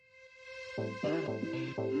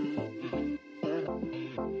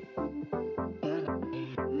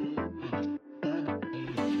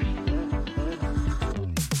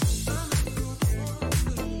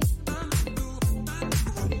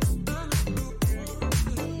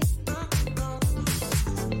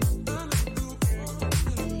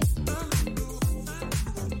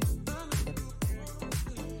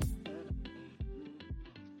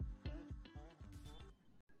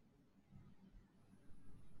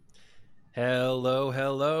Hello,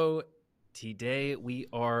 hello. Today we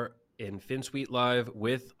are in FinSuite Live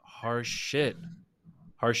with Harshit.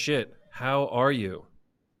 Harshit, how are you?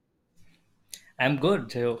 I'm good,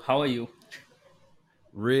 Joe. How are you?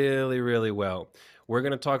 Really, really well. We're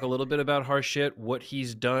going to talk a little bit about Harshit, what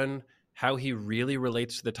he's done, how he really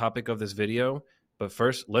relates to the topic of this video. But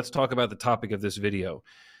first, let's talk about the topic of this video.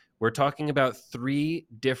 We're talking about 3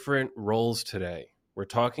 different roles today. We're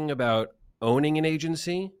talking about owning an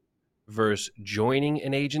agency versus joining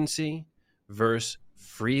an agency versus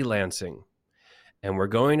freelancing. And we're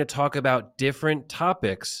going to talk about different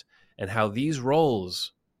topics and how these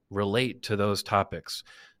roles relate to those topics.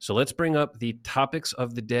 So let's bring up the topics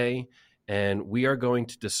of the day, and we are going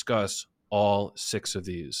to discuss all 6 of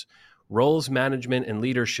these. Roles, management, and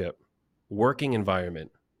leadership, working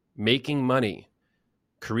environment, making money,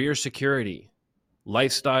 career security,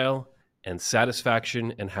 lifestyle, and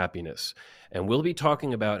satisfaction and happiness. And we'll be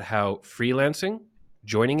talking about how freelancing,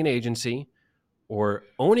 joining an agency, or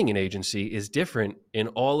owning an agency is different in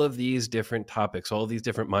all of these different topics, all these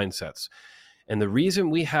different mindsets. And the reason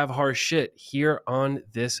we have Harshit here on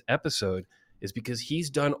this episode is because he's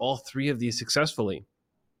done all 3 of these successfully.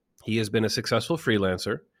 He has been a successful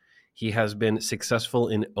freelancer. He has been successful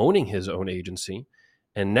in owning his own agency.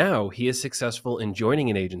 And now he is successful in joining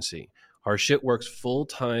an agency. Harshit works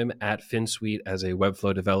full-time at FinSuite as a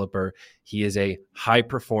Webflow developer. He is a high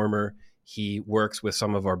performer. He works with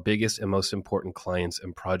some of our biggest and most important clients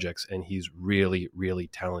and projects, and he's really, really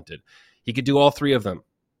talented. He could do all 3 of them,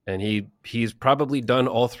 and he's probably done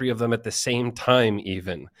all 3 of them at the same time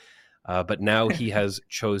even. But now he has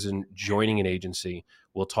chosen joining an agency.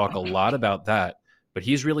 We'll talk a lot about that, but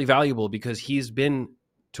he's really valuable because he's been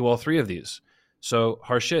to all 3 of these. So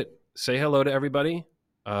Harshit, say hello to everybody.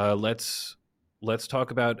 Let's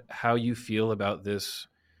talk about how you feel about this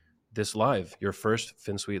live, your first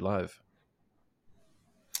FinSuite Live.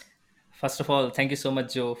 First of all, thank you so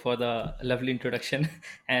much, Joe, for the lovely introduction.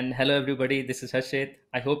 And hello, everybody. This is Harshit.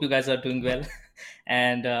 I hope you guys are doing well.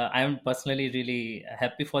 And I'm personally really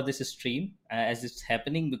happy for this stream as it's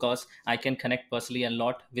happening because I can connect personally a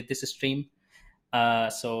lot with this stream.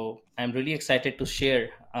 So I'm really excited to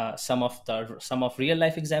share some of real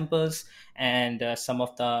life examples and some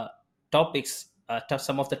of the topics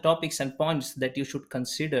and points that you should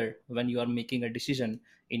consider when you are making a decision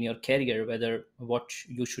in your career, whether what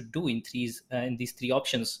you should do in these 3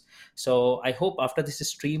 options. So I hope after this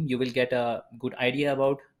stream you will get a good idea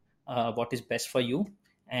about what is best for you,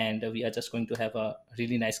 and we are just going to have a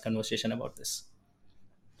really nice conversation about this.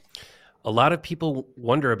 A lot of people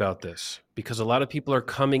wonder about this because a lot of people are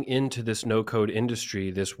coming into this no-code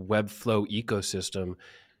industry, this Webflow ecosystem,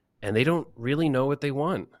 and they don't really know what they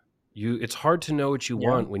want. It's hard to know what you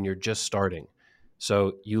want when you're just starting.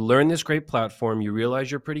 So you learn this great platform, you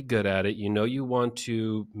realize you're pretty good at it, you know you want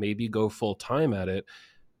to maybe go full-time at it,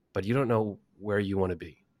 but you don't know where you want to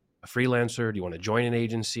be. A freelancer? Do you want to join an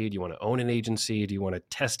agency? Do you want to own an agency? Do you want to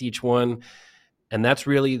test each one? And that's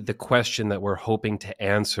really the question that we're hoping to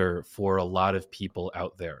answer for a lot of people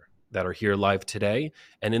out there that are here live today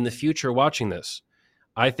and in the future watching this.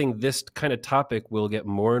 I think this kind of topic will get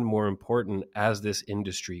more and more important as this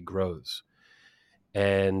industry grows.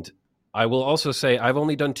 And I will also say I've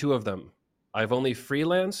only done 2 of them. I've only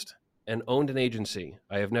freelanced and owned an agency.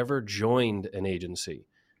 I have never joined an agency.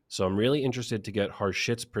 So I'm really interested to get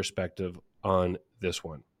Harshit's perspective on this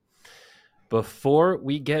one. Before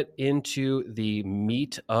we get into the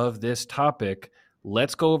meat of this topic,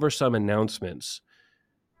 let's go over some announcements.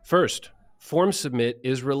 First, Form Submit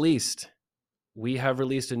is released. We have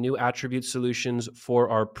released a new attribute solutions for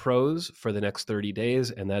our pros for the next 30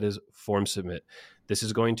 days, and that is Form Submit. This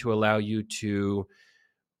is going to allow you to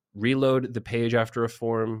reload the page after a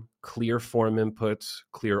form, clear form inputs,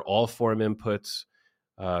 clear all form inputs,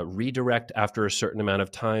 redirect after a certain amount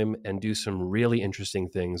of time, and do some really interesting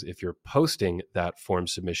things if you're posting that form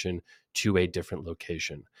submission to a different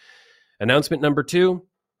location. Announcement number 2,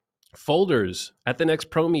 folders at the next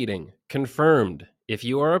pro meeting, confirmed. If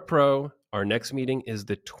you are a pro, our next meeting is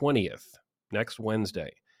the 20th, next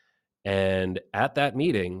Wednesday. And at that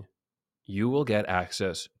meeting, you will get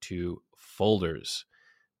access to folders.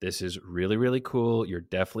 This is really, really cool. You're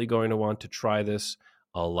definitely going to want to try this.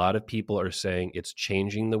 A lot of people are saying it's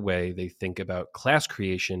changing the way they think about class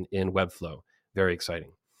creation in Webflow. Very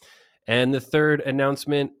exciting. And the third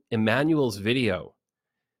announcement, Emmanuel's video.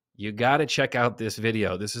 You got to check out this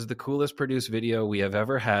video. This is the coolest produced video we have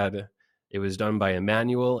ever had. It was done by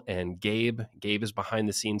Emmanuel and Gabe. Gabe is behind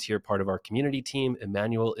the scenes here, part of our community team.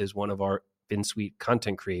 Emmanuel is one of our FinSuite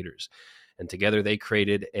content creators. And together they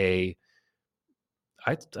created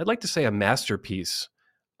I'd like to say a masterpiece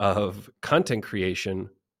of content creation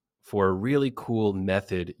for a really cool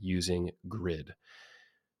method using Grid.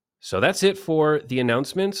 So that's it for the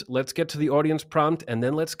announcements. Let's get to the audience prompt, and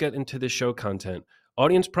then let's get into the show content.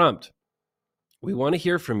 Audience prompt. We want to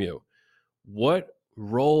hear from you. What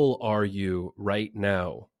role are you right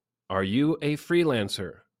now? Are you a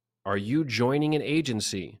freelancer? Are you joining an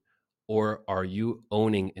agency? Or are you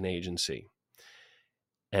owning an agency?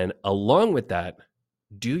 And along with that,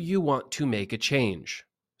 do you want to make a change?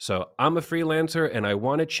 So I'm a freelancer and I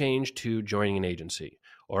want to change to joining an agency,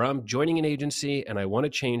 or I'm joining an agency and I want to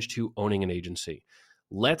change to owning an agency.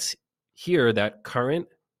 Let's hear that current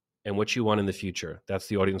and what you want in the future. That's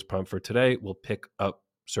the audience prompt for today. We'll pick up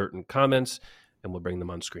certain comments and we'll bring them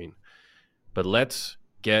on screen. But let's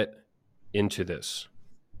get into this.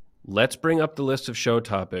 Let's bring up the list of show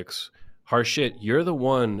topics. Harshit, you're the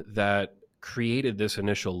one that created this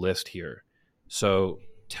initial list here. So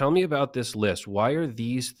tell me about this list. Why are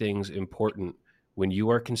these things important when you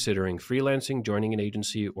are considering freelancing, joining an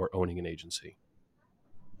agency, or owning an agency?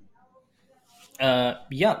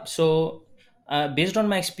 Yeah. So, based on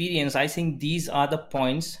my experience, I think these are the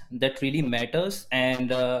points that really matters,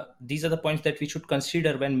 and these are the points that we should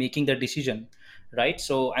consider when making the decision, right?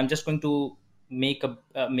 So, I'm just going to make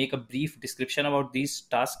a brief description about these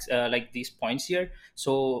tasks, like these points here.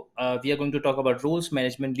 So, we are going to talk about roles,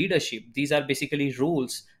 management, leadership. These are basically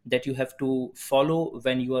rules that you have to follow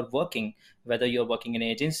when you are working, whether you're working in an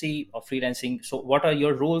agency or freelancing. So, what are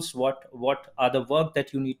your roles? What are the work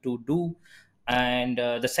that you need to do? And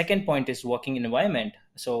the second point is working environment.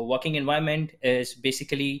 So working environment is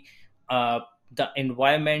basically the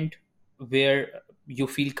environment where you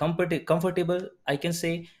feel comfortable, I can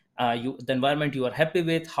say. The environment you are happy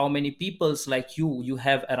with, how many peoples like you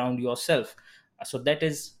have around yourself. So that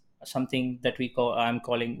is something that I'm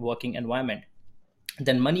calling working environment.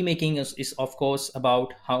 Then money making is of course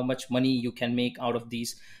about how much money you can make out of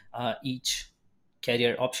these each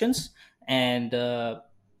career options. And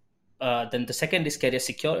then the second is career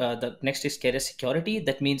secure. The next is career security.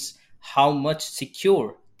 That means how much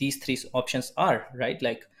secure these three options are, right?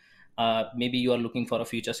 Like maybe you are looking for a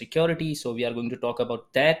future security, so we are going to talk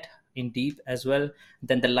about that in deep as well.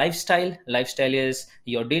 Then the lifestyle is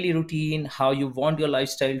your daily routine, how you want your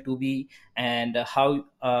lifestyle to be, and how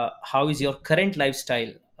is your current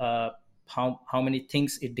lifestyle, how many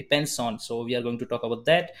things it depends on. So we are going to talk about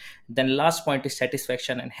that. Then last point is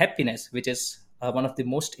satisfaction and happiness, which is one of the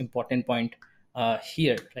most important point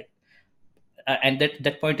here, right? And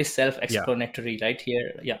that point is Yeah, self-explanatory right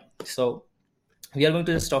here. Yeah. So we are going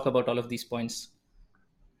to just talk about all of these points.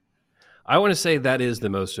 I want to say that is the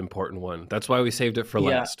most important one. That's why we saved it for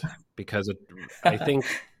Yeah. last, because I think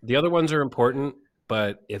the other ones are important,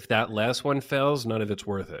 but if that last one fails, none of it's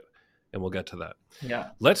worth it. And we'll get to that. Yeah.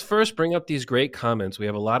 Let's first bring up these great comments. We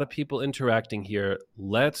have a lot of people interacting here.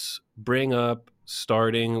 Let's bring up,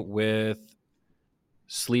 starting with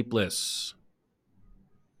Sleepless.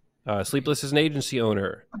 Sleepless is an agency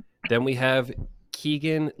owner. Then we have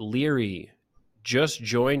Keegan Leary. Just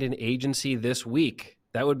joined an agency this week.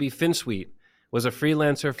 That would be FinSuite. Was a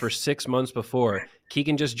freelancer for 6 months before.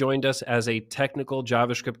 Keegan just joined us as a technical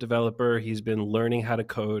JavaScript developer. He's been learning how to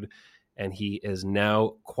code, and he is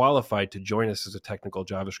now qualified to join us as a technical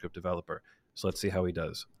JavaScript developer. So let's see how he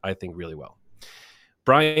does. I think really well.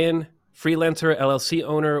 Brian, freelancer, LLC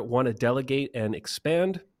owner, want to delegate and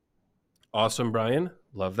expand. Awesome, Brian.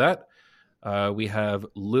 Love that. We have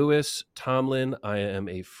Lewis Tomlin. I am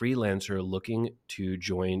a freelancer looking to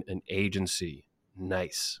join an agency.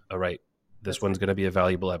 Nice. All right. This one's going to be a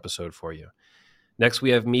valuable episode for you. Next, we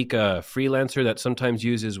have Mika, freelancer that sometimes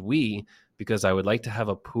uses we because I would like to have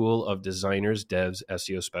a pool of designers, devs,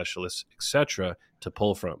 SEO specialists, etc. to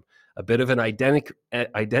pull from. A bit of an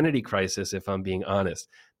identity crisis, if I'm being honest.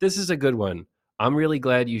 This is a good one. I'm really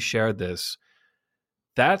glad you shared this.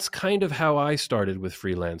 That's kind of how I started with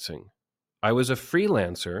freelancing. I was a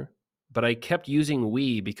freelancer, but I kept using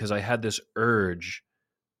we because I had this urge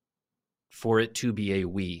for it to be a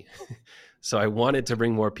we. So I wanted to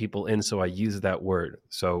bring more people in, so I used that word.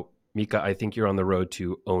 So Mika, I think you're on the road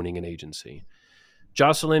to owning an agency.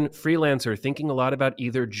 Jocelyn, freelancer, thinking a lot about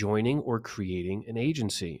either joining or creating an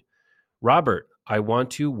agency. Robert, I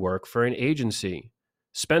want to work for an agency.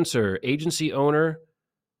 Spencer, agency owner,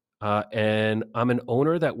 and I'm an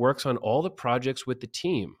owner that works on all the projects with the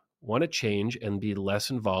team. Want to change and be less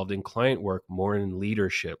involved in client work, more in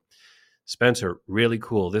leadership. Spencer, really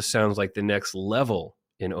cool. This sounds like the next level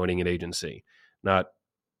in owning an agency, not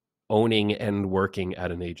owning and working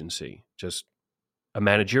at an agency, just a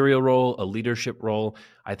managerial role, a leadership role.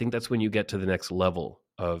 I think that's when you get to the next level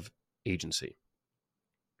of agency.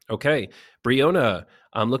 Okay, Briona,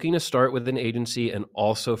 I'm looking to start with an agency and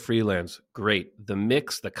also freelance. Great. The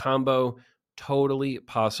mix, the combo, totally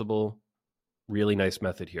possible. Really nice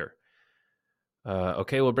method here.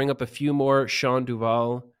 Okay, we'll bring up a few more. Sean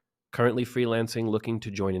Duval, currently freelancing, looking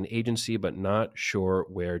to join an agency, but not sure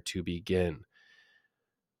where to begin.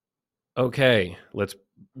 Okay, let's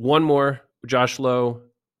one more. Josh Lowe,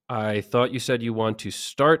 I thought you said you want to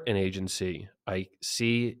start an agency. I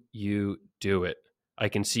see you do it. I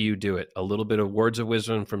can see you do it. A little bit of words of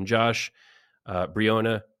wisdom from Josh.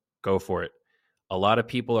 Briona, go for it. A lot of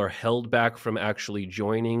people are held back from actually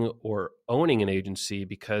joining or owning an agency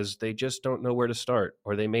because they just don't know where to start,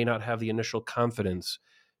 or they may not have the initial confidence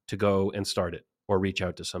to go and start it or reach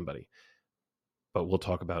out to somebody. But we'll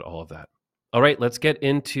talk about all of that. All right, let's get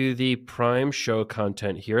into the Prime show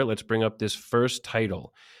content here. Let's bring up this first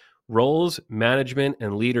title, Roles, Management,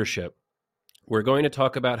 and Leadership. We're going to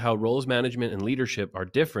talk about how roles management and leadership are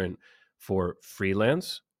different for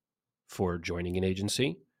freelance, for joining an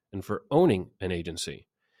agency, and for owning an agency.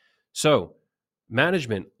 So,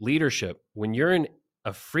 management, leadership, when you're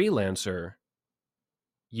a freelancer,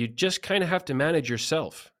 you just kind of have to manage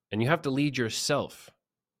yourself and you have to lead yourself.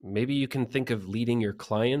 Maybe you can think of leading your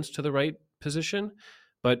clients to the right position,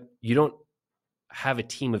 but you don't have a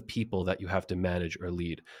team of people that you have to manage or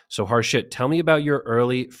lead. So Harshit, tell me about your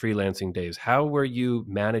early freelancing days. How were you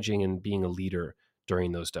managing and being a leader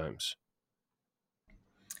during those times?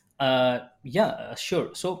 Yeah, sure.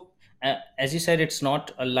 So, as you said, it's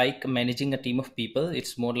not like managing a team of people.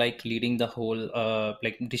 It's more like leading the whole,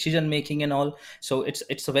 like decision making and all. So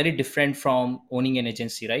it's a very different from owning an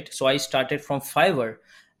agency, right? So I started from Fiverr,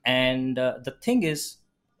 and the thing is,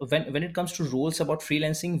 when it comes to rules about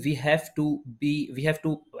freelancing, we have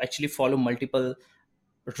to actually follow multiple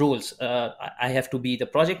roles. I have to be the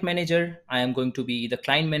project manager. I am going to be the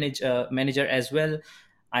client manager as well.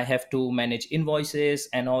 I have to manage invoices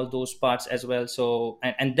and all those parts as well. So,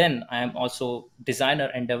 and then I am also designer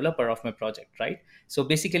and developer of my project, right? So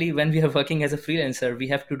basically, when we are working as a freelancer, we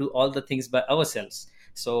have to do all the things by ourselves.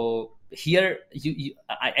 So here,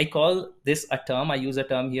 I call this a term. I use a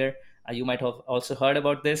term here. You might have also heard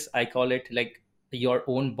about this. I call it like your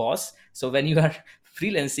own boss. So when you are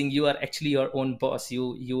freelancing, you are actually your own boss.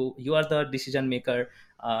 You are the decision maker.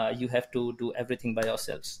 You have to do everything by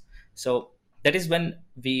yourselves. So that is when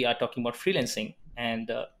we are talking about freelancing.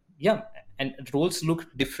 And yeah, and roles look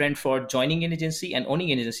different for joining an agency and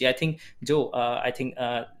owning an agency. I think, Joe, I think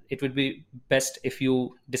it would be best if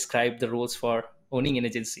you describe the roles for owning an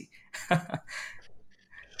agency.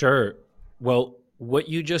 Sure. Well, what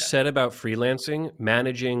you just said about freelancing,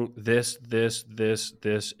 managing this,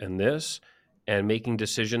 and this, and making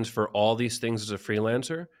decisions for all these things as a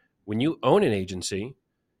freelancer, when you own an agency,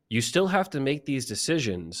 you still have to make these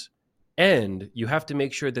decisions and you have to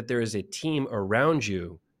make sure that there is a team around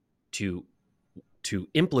you to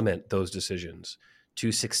implement those decisions,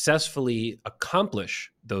 to successfully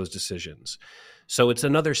accomplish those decisions. So it's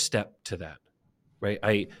another step to that, right?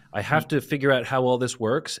 I have to figure out how all this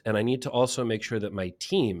works, and I need to also make sure that my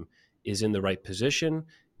team is in the right position,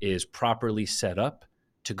 is properly set up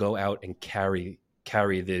to go out and carry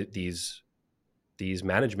these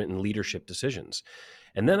management and leadership decisions.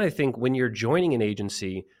 And then I think when you're joining an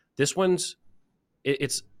agency, this one's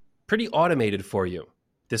it's pretty automated for you.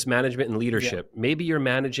 This management and Yeah, leadership. Maybe you're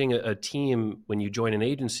managing a team when you join an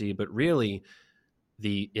agency, but really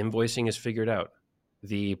the invoicing is figured out.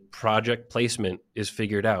 The project placement is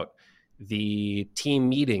figured out. The team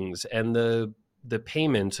meetings and the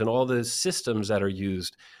payments and all the systems that are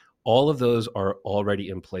used, all of those are already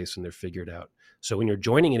in place and they're figured out. So when you're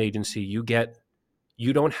joining an agency, you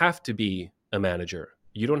don't have to be a manager.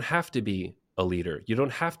 You don't have to be a leader. You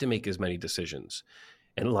don't have to make as many decisions.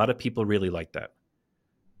 And a lot of people really like that.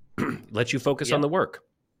 Let you focus on yeah, the work.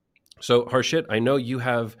 So Harshit, I know you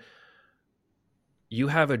have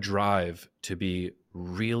a drive to be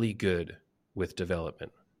really good with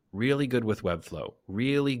development, really good with Webflow,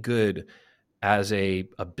 really good as a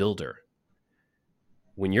builder.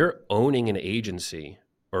 When you're owning an agency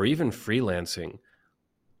or even freelancing,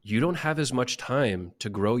 you don't have as much time to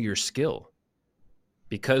grow your skill.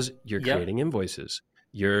 because you're Yep. creating invoices.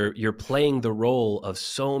 You're playing the role of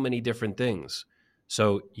so many different things.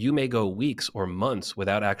 So you may go weeks or months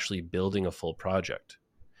without actually building a full project.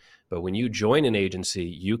 But when you join an agency,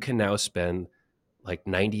 you can now spend like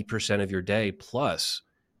 90% of your day plus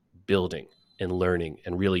building and learning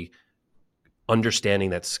and really understanding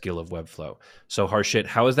that skill of Webflow. So Harshit,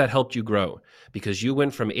 how has that helped you grow? Because you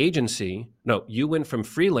went from you went from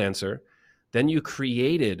freelancer, then you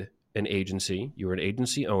created an agency, you were an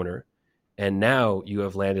agency owner, and now you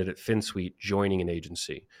have landed at FinSuite joining an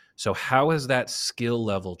agency. So how has that skill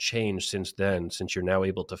level changed since then, since you're now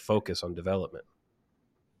able to focus on development?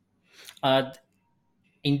 uh,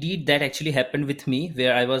 Indeed, that actually happened with me,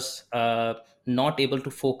 where I was not able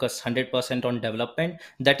to focus 100% on development.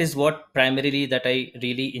 That is what primarily that I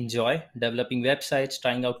really enjoy: developing websites,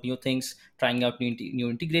 trying out new things, trying out new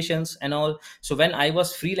integrations and all. So when I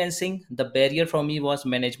was freelancing, the barrier for me was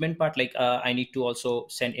management part. Like, I need to also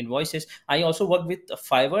send invoices. I also worked with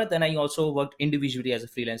Fiverr, then I also worked individually as a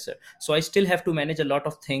freelancer, so I still have to manage a lot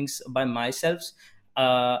of things by myself.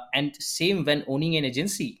 And same when owning an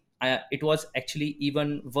agency, it was actually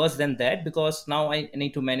even worse than that, because now I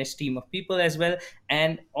need to manage team of people as well.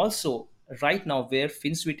 And also, right now where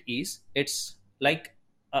FinSuite is, it's like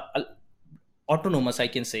a autonomous, I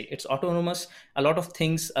can say it's autonomous. A lot of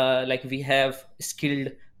things, like we have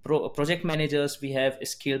skilled project managers, we have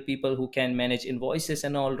skilled people who can manage invoices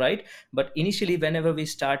and all, right? But initially, whenever we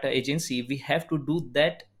start an agency, we have to do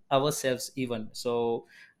that ourselves even. So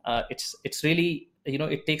it's really,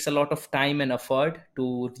 it takes a lot of time and effort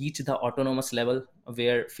to reach the autonomous level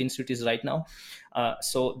where FinSuite is right now.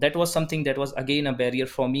 So that was something that was again a barrier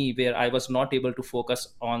for me, where I was not able to focus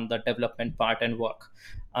on the development part and work.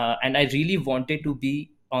 And I really wanted to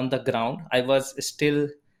be on the ground. I was still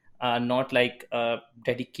not like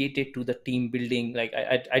dedicated to the team building. Like,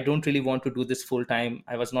 I don't really want to do this full time.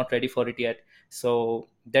 I was not ready for it yet. So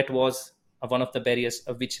that was one of the barriers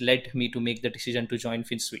which led me to make the decision to join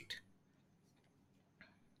FinSuite.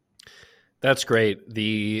 That's great.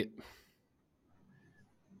 The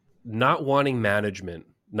not wanting management,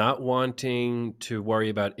 not wanting to worry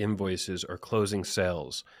about invoices or closing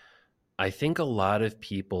sales. I think a lot of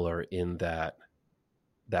people are in that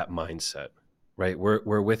mindset, right?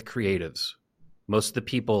 We're with creatives. Most of the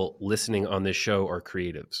people listening on this show are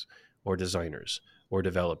creatives or designers or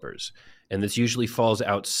developers. And this usually falls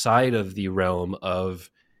outside of the realm of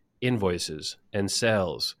invoices and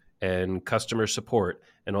sales and customer support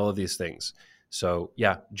and all of these things. So,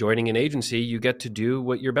 yeah, joining an agency, you get to do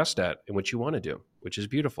what you're best at and what you want to do, which is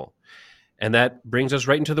beautiful. And that brings us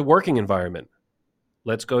right into the working environment.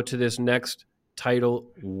 Let's go to this next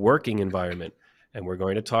title, working environment. And we're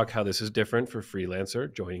going to talk how this is different for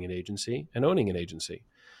freelancer, joining an agency, and owning an agency.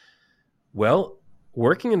 Well,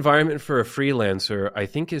 working environment for a freelancer, I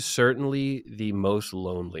think, is certainly the most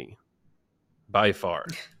lonely by far.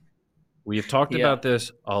 We have talked Yeah. about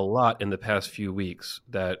this a lot in the past few weeks,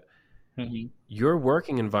 that Mhm. your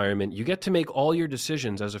working environment, you get to make all your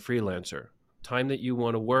decisions as a freelancer. Time that you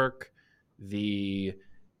want to work, the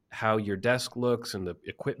how your desk looks and the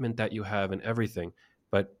equipment that you have and everything.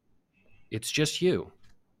 But it's just you.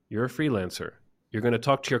 You're a freelancer. You're going to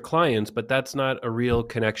talk to your clients, but that's not a real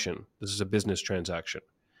connection. This is a business transaction.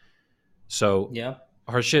 So, Yeah.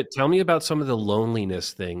 Harshit, tell me about some of the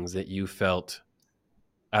loneliness things that you felt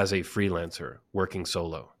as a freelancer working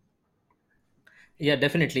solo. Yeah,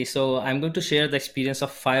 definitely. So I'm going to share the experience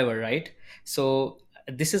of Fiverr, right? So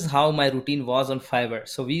this is how my routine was on Fiverr.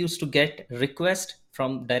 So we used to get requests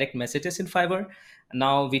from direct messages in Fiverr.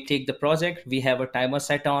 Now we take the project, we have a timer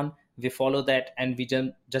set on, we follow that, and we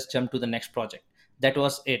just jump to the next project. That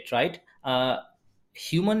was it, right?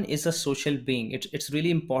 Human is a social being. It's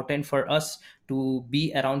really important for us to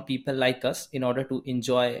be around people like us in order to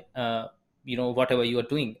enjoy whatever you are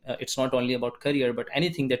doing. It's not only about career, but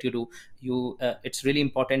anything that you do, it's really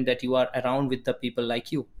important that you are around with the people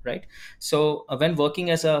like you, right? So when working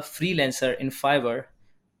as a freelancer in Fiverr,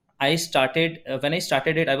 I started when I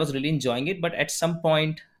started it, I was really enjoying it, but at some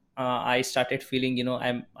point, I started feeling,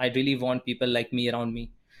 I really want people like me around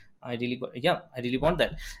me. I really want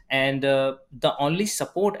that. And the only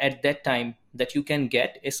support at that time that you can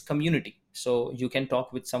get is community. So you can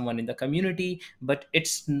talk with someone in the community, but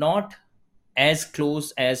it's not as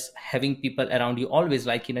close as having people around you always,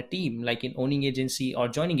 like in a team, like in owning agency or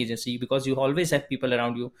joining agency, because you always have people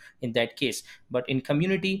around you in that case. But in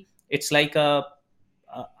community, it's like a,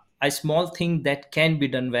 a small thing that can be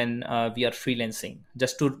done when we are freelancing,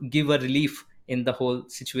 just to give a relief in the whole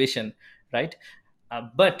situation, right?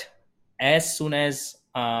 But as soon as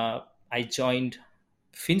I joined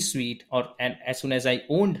FinSuite, or and as soon as I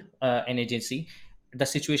owned an agency, the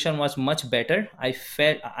situation was much better. I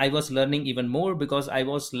felt I was learning even more, because I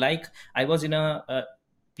was in a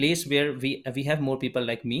place where we have more people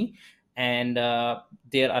like me, and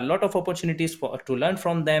there are a lot of opportunities for to learn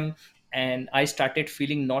from them. And I started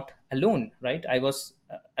feeling not alone, right? I was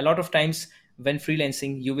a lot of times when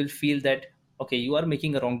freelancing, you will feel that okay, you are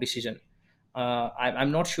making a wrong decision.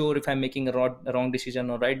 I'm not sure if I'm making a wrong decision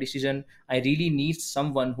or right decision. I really need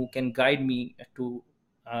someone who can guide me to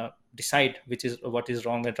decide which is what is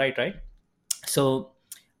wrong and right, right? So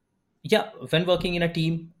yeah, when working in a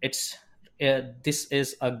team, it's this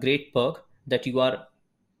is a great perk, that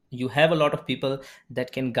you have a lot of people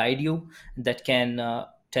that can guide you, that can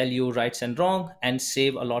tell you rights and wrong, and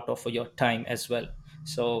save a lot of your time as well.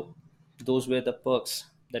 So those were the perks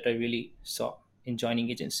that I really saw in joining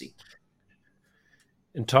agency.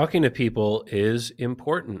 And talking to people is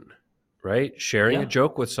important, right? Sharing a Yeah.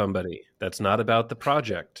 joke with somebody that's not about the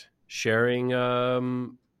project. Sharing,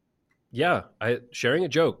 sharing a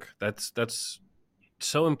joke. That's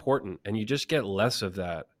so important, and you just get less of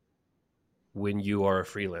that when you are a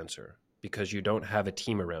freelancer because you don't have a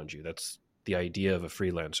team around you. That's the idea of a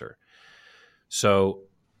freelancer. So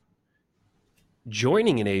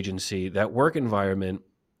joining an agency, that work environment,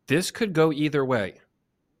 this could go either way.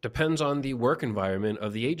 Depends on the work environment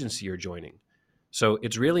of the agency you're joining. So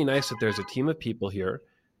it's really nice that there's a team of people here,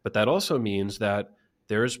 but that also means that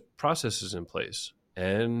there's processes in place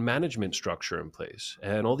and management structure in place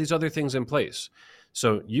and all these other things in place.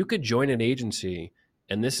 So you could join an agency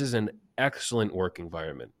and this is an excellent work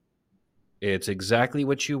environment. It's exactly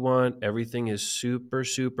what you want. Everything is super,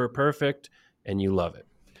 super perfect and you love it.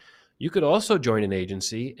 You could also join an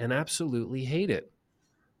agency and absolutely hate it.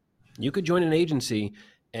 You could join an agency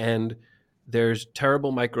and there's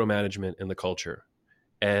terrible micromanagement in the culture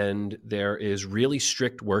and there is really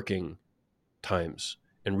strict working times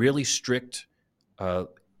and really strict uh,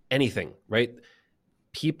 anything, right?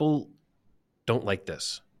 People don't like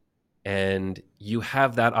this. And you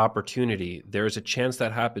have that opportunity. There's a chance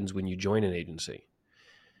that happens when you join an agency.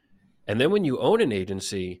 And then when you own an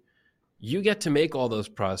agency, you get to make all those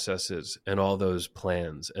processes and all those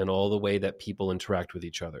plans and all the way that people interact with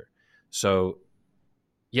each other. So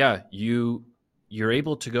yeah, you're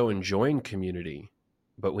able to go and join community,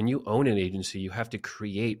 but when you own an agency, you have to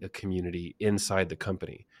create a community inside the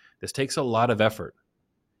company. This takes a lot of effort.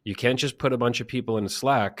 You can't just put a bunch of people in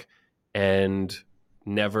Slack and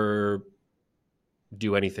never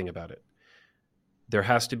do anything about it. There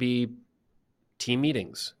has to be team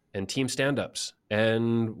meetings and team stand-ups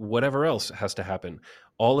and whatever else has to happen.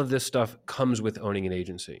 All of this stuff comes with owning an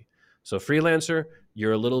agency. So freelancer,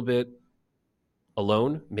 you're a little bit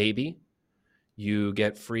alone, maybe. You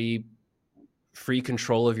get free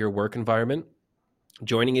control of your work environment.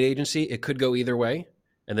 Joining an agency, it could go either way.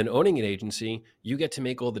 And then owning an agency, you get to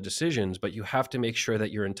make all the decisions, but you have to make sure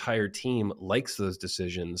that your entire team likes those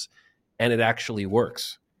decisions and it actually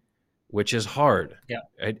works, which is hard. Yeah.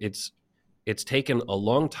 It's taken a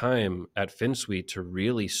long time at FinSuite to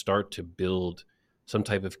really start to build some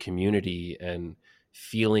type of community and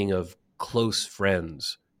feeling of close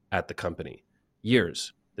friends at the company.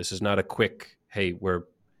 Years. This is not a quick, hey, we're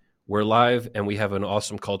live and we have an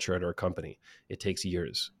awesome culture at our company. It takes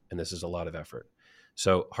years and this is a lot of effort.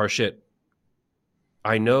 So Harshit,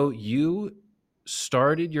 I know you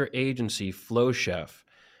started your agency Flow Chef.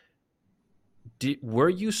 Were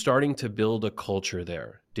you starting to build a culture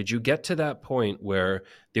there? Did you get to that point where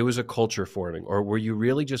there was a culture forming, or were you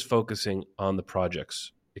really just focusing on the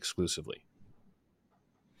projects exclusively?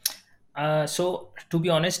 So to be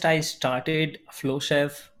honest, I started Flow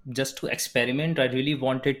Chef just to experiment. I really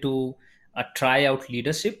wanted to try out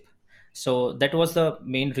leadership. So that was the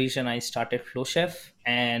main reason I started Flow Chef.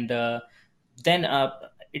 And then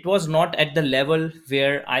it was not at the level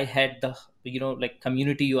where I had the like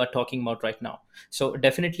community you are talking about right now. So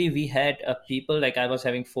definitely we had people, like I was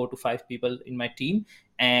having 4 to 5 people in my team,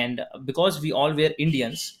 and because we all were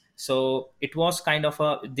Indians, so it was kind of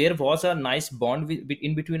a there was a nice bond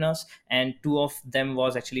in between us, and two of them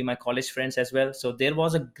was actually my college friends as well. So there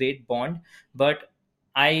was a great bond, but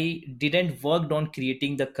I didn't worked on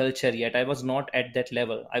creating the culture yet. I was not at that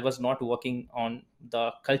level. I was not working on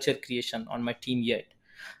the culture creation on my team yet.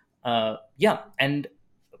 Yeah, and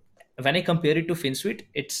when I compare it to FinSuite,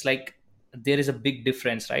 it's like there is a big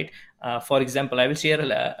difference, right? For example, I will share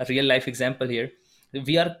a real life example here.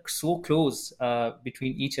 We are so close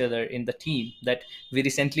between each other in the team that we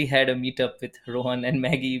recently had a meetup with Rohan and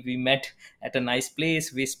Maggie. We met at a nice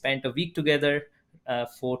place. We spent a week together,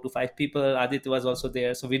 4 to 5 people. Adit was also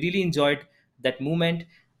there. So we really enjoyed that moment.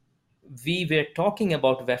 we were talking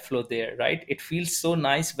about Webflow there, right? It feels so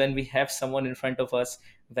nice when we have someone in front of us,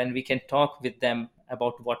 when we can talk with them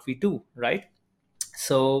about what we do, right?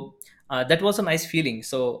 So that was a nice feeling.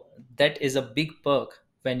 So that is a big perk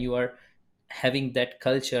when you are having that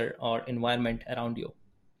culture or environment around you.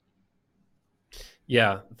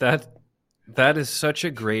 Yeah, that is such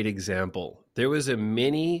a great example. There was a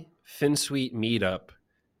mini FinSuite meetup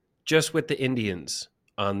just with the Indians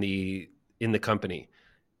on the in the company,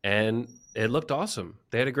 and it looked awesome.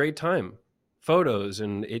 They had a great time. Photos,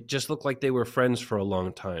 and it just looked like they were friends for a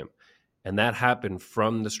long time. And that happened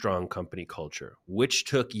from the strong company culture, which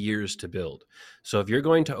took years to build. So if you're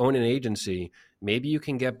going to own an agency, maybe you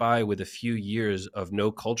can get by with a few years of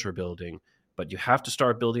no culture building, but you have to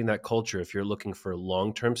start building that culture if you're looking for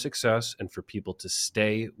long-term success and for people to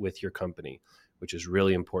stay with your company, which is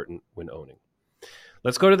really important when owning.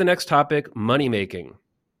 Let's go to the next topic, money making.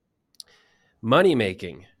 Money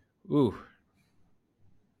making. Ooh,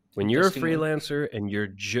 when you're a Interesting one. freelancer and you're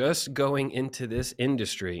just going into this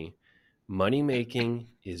industry, money making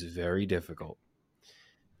is very difficult.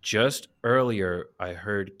 Just earlier, I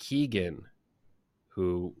heard Keegan,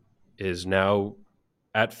 who is now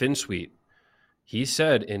at FinSuite, he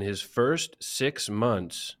said in his first 6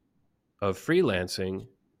 months of freelancing,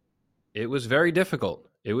 it was very difficult.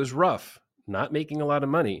 It was rough, not making a lot of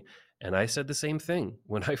money. And I said the same thing.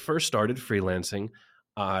 When I first started freelancing,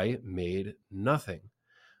 I made nothing.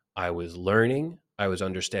 I was learning, I was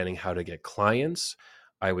understanding how to get clients,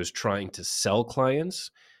 I was trying to sell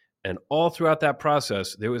clients. And all throughout that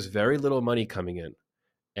process, there was very little money coming in.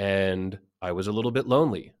 And I was a little bit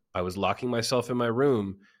lonely. I was locking myself in my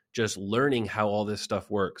room, just learning how all this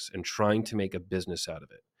stuff works and trying to make a business out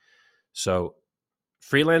of it. So,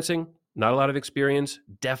 freelancing, not a lot of experience,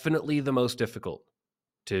 definitely the most difficult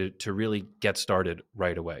to really get started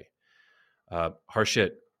right away.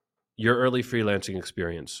 Harshit, your early freelancing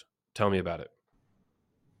experience, tell me about it.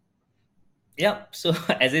 Yeah, so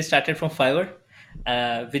as I started from Fiverr,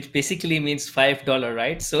 which basically means $5,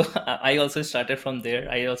 right? So I also started from there.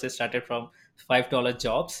 I also started from $5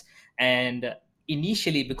 jobs. And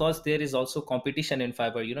initially, because there is also competition in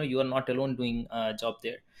Fiverr, you are not alone doing a job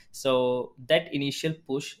there. So that initial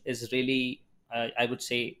push is really, I would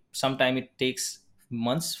say, sometime it takes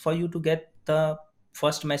months for you to get the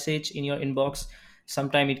first message in your inbox.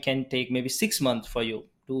 Sometime it can take maybe 6 months for you,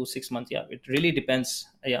 2 6 months. Yeah, it really depends.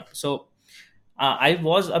 Yeah, so I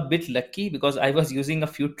was a bit lucky because I was using a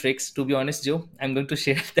few tricks, to be honest, Joe. I'm going to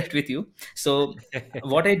share that with you. So,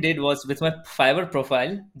 what I did was with my Fiverr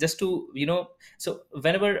profile, just to, so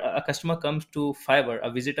whenever a customer comes to Fiverr, a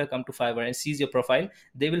visitor come to Fiverr and sees your profile,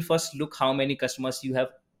 they will first look how many customers you have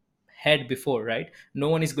had before, right? No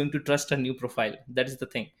one is going to trust a new profile. That is the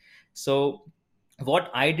thing. So what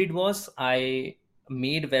I did was I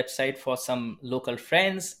made website for some local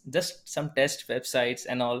friends, just some test websites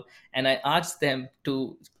and all, and I asked them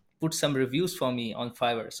to put some reviews for me on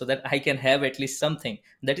Fiverr so that I can have at least something.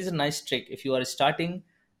 That is a nice trick if you are starting,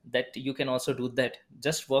 that you can also do that.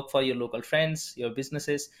 Just work for your local friends, your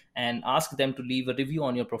businesses, and ask them to leave a review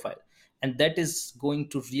on your profile, and that is going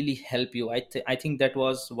to really help you. I think that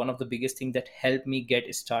was one of the biggest thing that helped me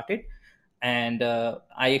get started. And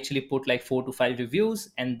I actually put like 4 to 5 reviews,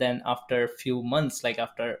 and then after a few months, like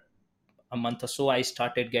after a month or so, I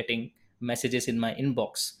started getting messages in my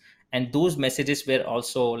inbox. And those messages were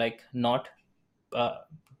also like not uh,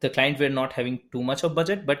 the client were not having too much of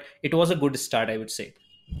budget, but it was a good start, I would say.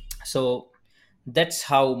 So that's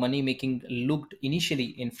how money making looked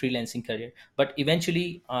initially in freelancing career. But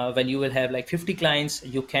eventually, when you will have like 50 clients,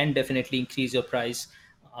 you can definitely increase your price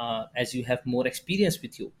as you have more experience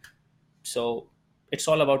with you. So it's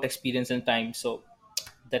all about experience and time. So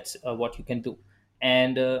that's what you can do.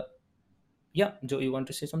 And yeah, Joe, you want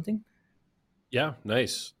to say something? Yeah,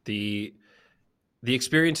 nice. The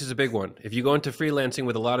experience is a big one. If you go into freelancing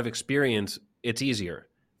with a lot of experience, it's easier.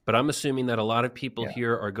 But I'm assuming that a lot of people Yeah.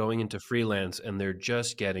 here are going into freelance and they're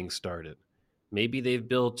just getting started. Maybe they've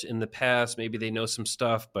built in the past, maybe they know some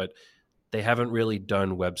stuff, but they haven't really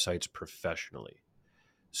done websites professionally.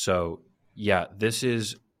 So, yeah,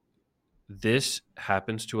 this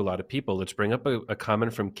happens to a lot of people. Let's bring up a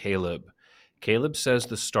comment from Caleb. Caleb says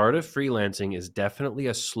the start of freelancing is definitely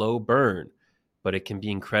a slow burn, but it can be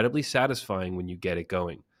incredibly satisfying when you get it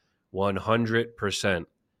going. 100%.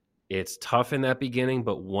 It's tough in that beginning,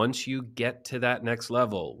 but once you get to that next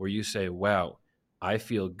level where you say, wow, I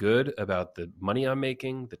feel good about the money I'm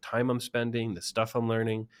making, the time I'm spending, the stuff I'm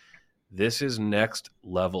learning, this is next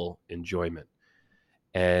level enjoyment.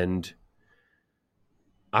 And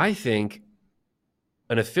I think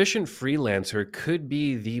an efficient freelancer could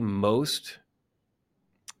be the most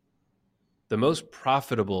the most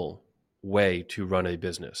profitable way to run a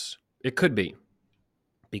business. It could be,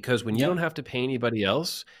 because when you don't Yep. have to pay anybody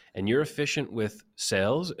else and you're efficient with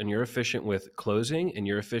sales and you're efficient with closing and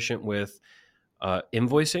you're efficient with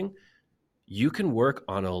invoicing, you can work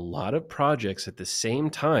on a lot of projects at the same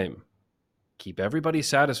time, keep everybody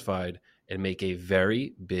satisfied, and make a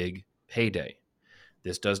very big payday.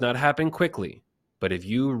 This does not happen quickly, but if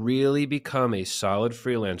you really become a solid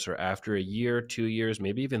freelancer after a year, 2 years,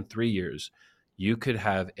 maybe even 3 years, you could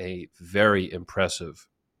have a very impressive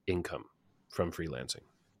income from freelancing.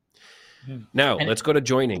 Mhm. Now, And let's go to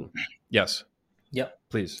joining. Yes, yeah,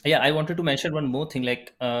 please. yeah, I wanted to mention one more thing.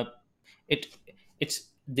 Like, it it's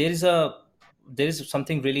there is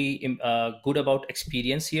something really good about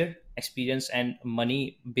experience here, experience and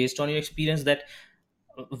money based on your experience. That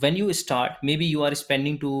when you start, maybe you are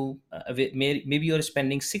spending maybe you are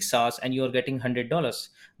spending 6 hours and you are getting $100,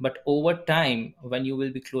 but over time, when you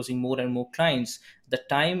will be closing more and more clients, the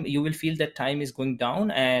time you will feel that time is going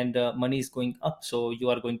down and money is going up. So you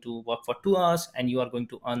are going to work for 2 hours and you are going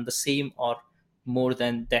to earn the same or more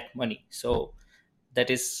than that money. So that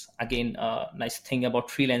is again a nice thing about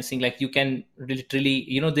freelancing. Like, you can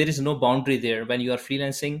literally, there is no boundary there. When you are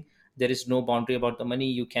freelancing, there is no boundary about the money.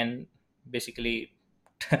 You can basically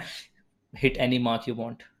hit any mark you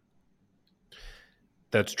want.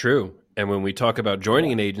 That's true. And when we talk about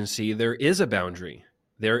joining Yeah. an agency, there is a boundary.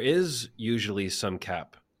 There is usually some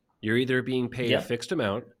cap. You're either being paid a Yeah. fixed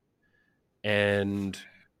amount and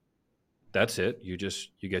that's it. You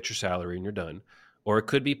get your salary and you're done. Or it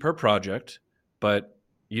could be per project, but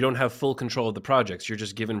you don't have full control of the projects. You're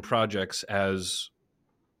just given projects as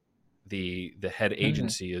the head Mhm.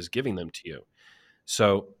 agency is giving them to you.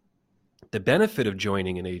 So the benefit of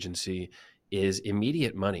joining an agency is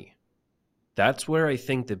immediate money. That's where I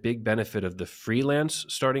think the big benefit of the freelance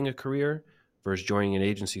starting a career versus joining an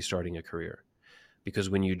agency starting a career. Because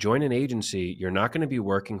when you join an agency, you're not going to be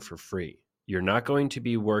working for free. You're not going to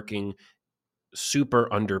be working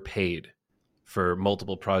super underpaid for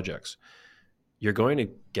multiple projects. You're going to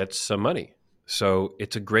get some money. So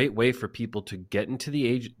it's a great way for people to get into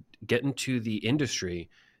the industry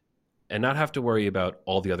and not have to worry about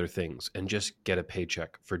all the other things and just get a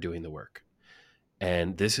paycheck for doing the work.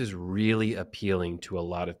 And this is really appealing to a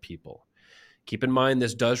lot of people. Keep in mind,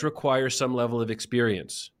 this does require some level of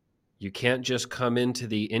experience. You can't just come into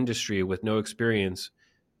the industry with no experience,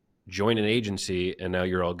 join an agency, and now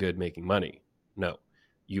you're all good making money. No.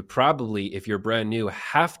 You probably, if you're brand new,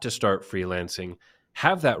 have to start freelancing,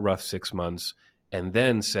 have that rough 6 months, and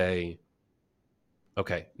then say,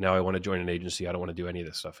 okay, now I want to join an agency. I don't want to do any of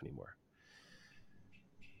this stuff anymore.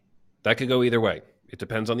 That could go either way. It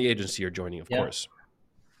depends on the agency you're joining, of Yeah. course.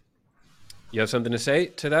 You have something to say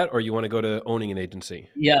to that, or you want to go to owning an agency?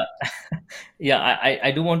 Yeah. Yeah,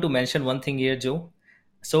 I do want to mention one thing here, Joe.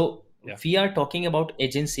 So Yeah. we are talking about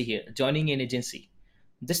agency here, joining an agency.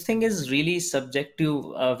 This thing is really subjective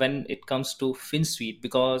when it comes to FinSuite,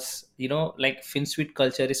 because like, FinSuite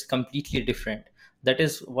culture is completely different. That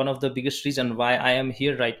is one of the biggest reason why I am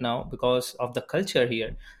here right now, because of the culture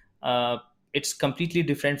here. Uh, it's completely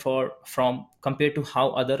different from compared to how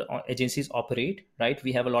other agencies operate. Right,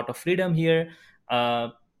 we have a lot of freedom here.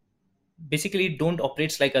 Basically, don't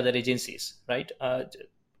operates like other agencies, right?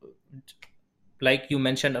 Like you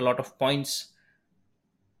mentioned a lot of points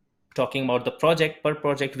talking about the project. Per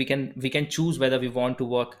project, we can choose whether we want to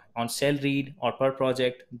work on salaried or per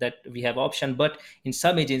project, that we have option. But in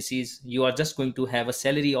some agencies, you are just going to have a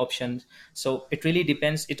salary option. So it really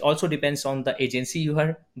depends. It also depends on the agency you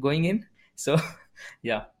are going in. So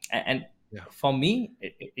yeah. And Yeah. for me,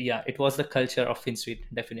 yeah, it was the culture of FinSuite,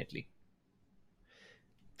 definitely.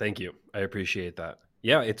 Thank you. I appreciate that.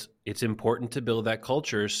 Yeah, it's important to build that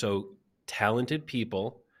culture so talented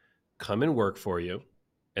people come and work for you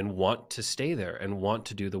and want to stay there and want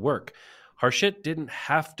to do the work. Harshit didn't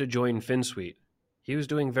have to join FinSuite. He was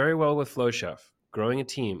doing very well with FlowChef, growing a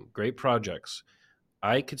team, great projects.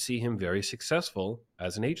 I could see him very successful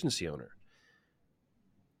as an agency owner.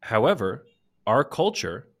 However, our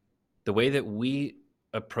culture, the way that we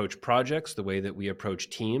approach projects, the way that we approach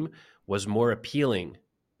team was more appealing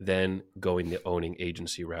than going the owning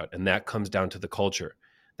agency route. And that comes down to the culture.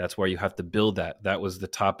 That's where you have to build that. That was the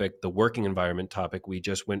topic, the working environment topic we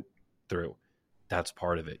just went through. That's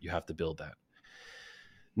part of it. You have to build that.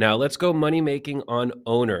 Now, let's go money making on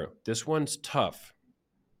owner. This one's tough.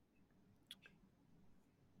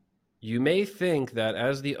 You may think that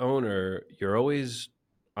as the owner, you're always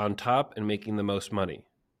on top and making the most money.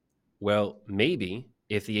 Well, maybe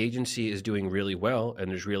if the agency is doing really well and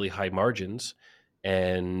there's really high margins,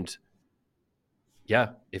 and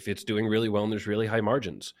yeah, if it's doing really well and there's really high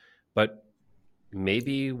margins. But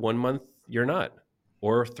Maybe 1 month you're not,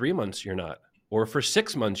 or 3 months you're not, or for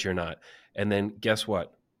 6 months you're not. And then guess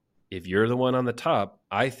what? If you're the one on the top,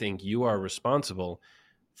 I think you are responsible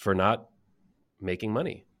for not making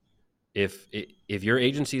money. If your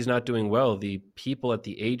agency is not doing well, the people at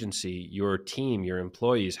the agency, your team, your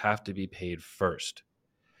employees have to be paid first.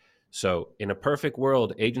 So, in a perfect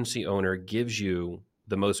world, agency owner gives you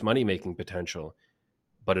the most money making potential,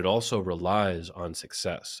 but it also relies on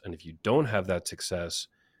success. And if you don't have that success,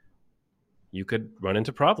 you could run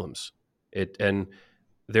into problems. And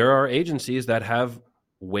there are agencies that have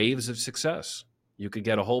waves of success. You could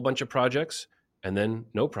get a whole bunch of projects and then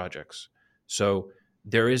no projects. So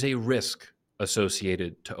there is a risk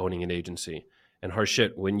associated to owning an agency. And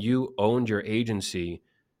Harshit, when you owned your agency,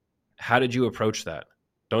 how did you approach that?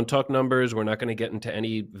 Don't talk numbers. We're not going to get into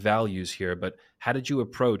any values here, but how did you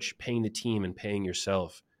approach paying the team and paying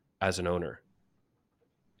yourself as an owner?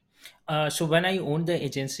 So when I owned the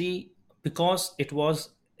agency, because it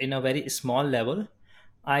was in a very small level,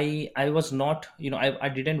 I was not, I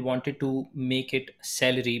didn't wanted to make it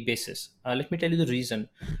salary basis. Let me tell you the reason.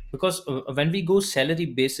 Because when we go salary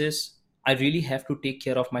basis, I really have to take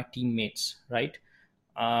care of my teammates, right?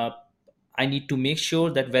 uh, I need to make sure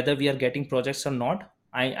that whether we are getting projects or not,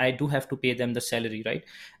 I do have to pay them the salary, right?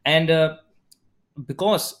 And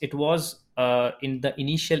because it was in the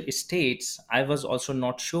initial states, I was also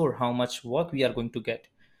not sure how much work we are going to get.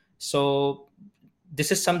 So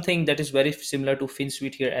this is something that is very similar to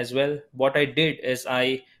FinSuite here as well. What I did is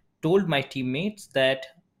I told my teammates that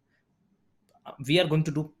we are going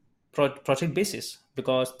to do project basis,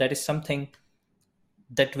 because that is something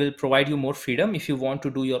that will provide you more freedom. If you want to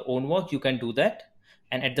do your own work, you can do that.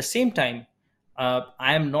 And at the same time,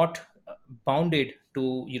 I am not bounded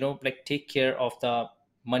to, like, take care of the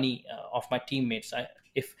money of my teammates.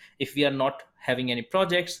 If we are not having any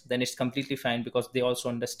projects, then it's completely fine, because they also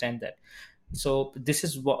understand that. So this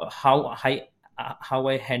is how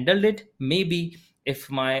I handled it. Maybe if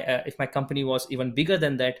my company was even bigger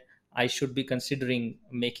than that, I should be considering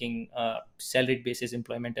making salaried basis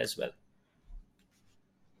employment as well.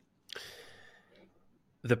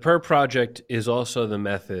 The per project is also the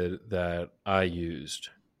method that I used,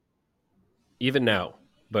 even now.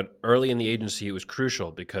 But early in the agency, it was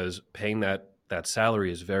crucial because paying that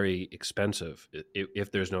salary is very expensive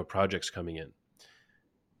if there's no projects coming in.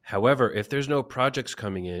 However, if there's no projects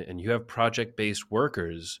coming in and you have project based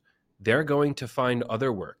workers, they're going to find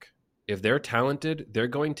other work. If they're talented, they're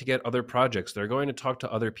going to get other projects. They're going to talk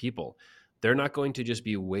to other people. They're not going to just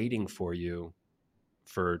be waiting for you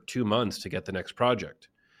for 2 months to get the next project.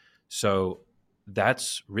 So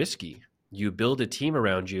that's risky. You build a team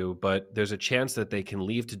around you, but there's a chance that they can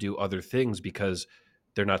leave to do other things because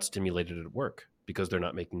they're not stimulated at work, because they're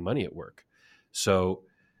not making money at work. So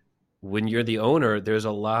when you're the owner, there's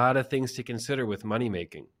a lot of things to consider with money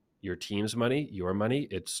making. Your team's money, your money,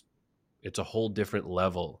 it's a whole different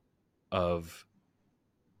level of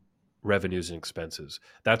revenues and expenses.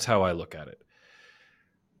 That's how I look at it.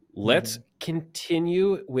 Let's Mhm.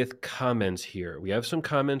 continue with comments here. We have some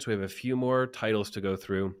comments. We have a few more titles to go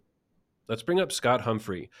through. Let's bring up Scott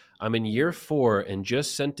Humphrey. I'm in year 4 and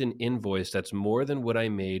just sent an invoice that's more than what I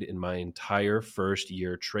made in my entire first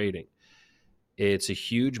year trading. It's a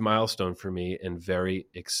huge milestone for me and very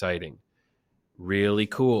exciting. Really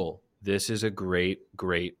cool. This is a great,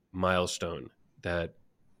 great milestone that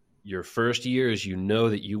your first years, you know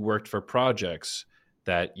that you worked for projects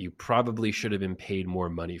that you probably should have been paid more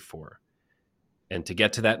money for. And to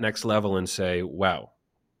get to that next level and say, wow,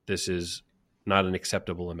 this is not an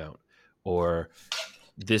acceptable amount, or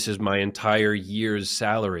this is my entire year's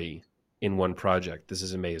salary in one project. This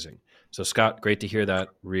is amazing. So, Scott, great to hear that.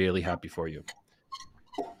 Really happy for you.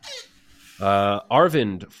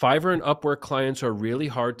 Arvind, Fiverr and Upwork clients are really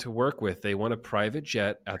hard to work with. They want a private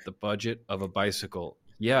jet at the budget of a bicycle.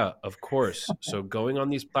 Yeah, of course. So, going on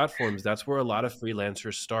these platforms, that's where a lot of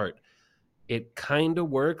freelancers start. It kind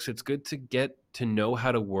of works. It's good to get to know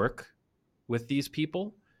how to work with these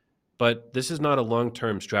people, but this is not a long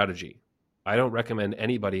term strategy. I don't recommend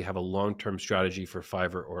anybody have a long term strategy for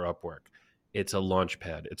Fiverr or Upwork. It's a launch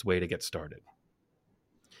pad, it's a way to get started.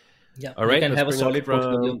 Yeah, All you right, can let's have a bring up solid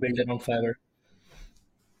portfolio from built around Fiverr.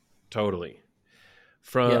 totally. Yeah.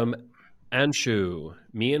 From Anshu,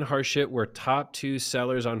 me and Harshit were top 2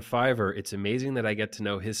 sellers on Fiverr. It's amazing that I get to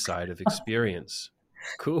know his side of experience.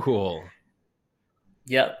 Cool.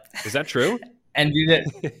 Yeah. Is that true? And we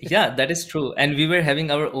were, yeah, that is true. And we were having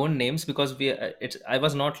our own names, because I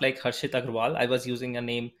was not like Harshit Agrawal. I was using a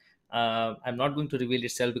name. I'm not going to reveal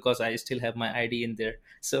itself because I still have my ID in there.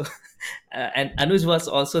 So, and Anuj was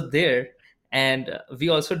also there. And we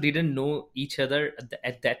also didn't know each other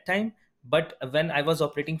at that time. But when I was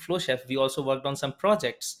operating Flow Chef, we also worked on some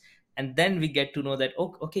projects, and then we get to know that,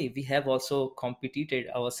 oh, okay, we have also competed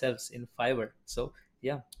ourselves in Fiverr. So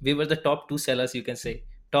yeah, we were the top two sellers, you can say,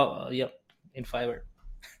 top, yeah, in Fiverr.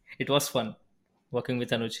 It was fun working with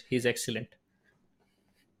Anuj. He's excellent.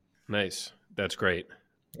 Nice. That's great.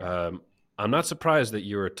 Yeah. Um, I'm not surprised that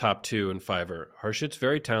you were top two in Fiverr. Harshit's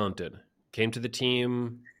very talented. Came to the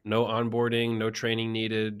team, no onboarding, no training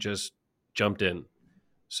needed, just jumped in.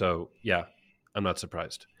 So, yeah, I'm not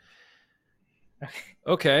surprised. Thank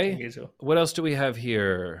Okay. you, Joe. What else do we have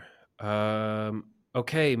here?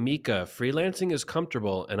 Okay, Mika, freelancing is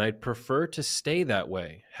comfortable and I'd prefer to stay that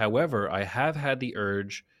way. However, I have had the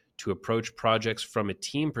urge to approach projects from a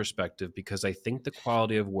team perspective because I think the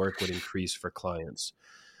quality of work would increase for clients.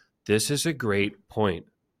 This is a great point.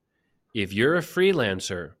 If you're a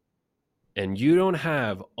freelancer and you don't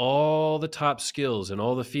have all the top skills in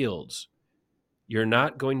all the fields, you're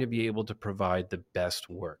not going to be able to provide the best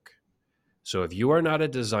work. So if you are not a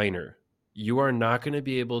designer, you are not going to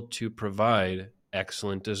be able to provide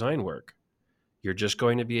excellent design work. You're just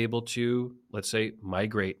going to be able to, let's say,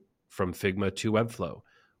 migrate from Figma to Webflow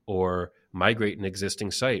or migrate an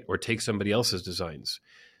existing site or take somebody else's designs.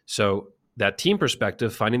 So that team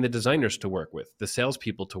perspective, finding the designers to work with, the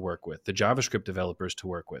salespeople to work with, the JavaScript developers to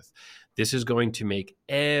work with, this is going to make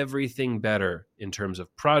everything better in terms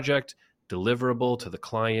of project, deliverable to the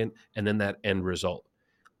client, and then that end result.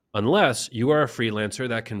 Unless you are a freelancer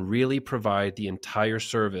that can really provide the entire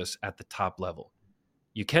service at the top level.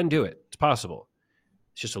 You can do it. It's possible.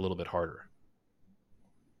 It's just a little bit harder.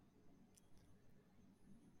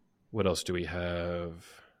 What else do we have?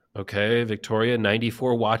 Okay, Victoria,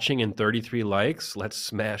 94 watching and 33 likes. Let's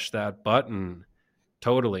smash that button.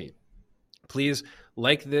 Totally. Please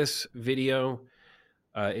like this video.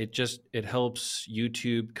 It helps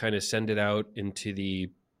YouTube kind of send it out into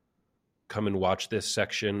the come and watch this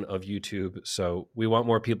section of YouTube. So we want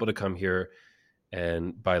more people to come here,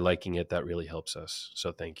 and by liking it, that really helps us.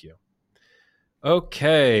 So thank you.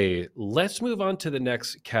 Okay, let's move on to the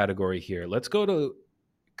next category here. Let's go to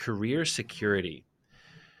career security.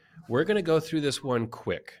 We're going to go through this one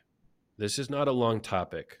quick. This is not a long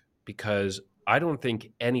topic because I don't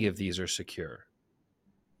think any of these are secure.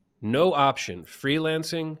 No option.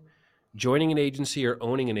 Freelancing, joining an agency, or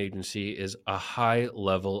owning an agency is a high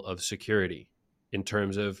level of security in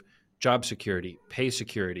terms of job security, pay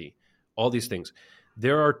security, all these things.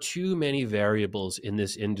 There are too many variables in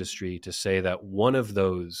this industry to say that one of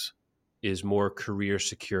those is more career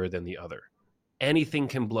secure than the other. Anything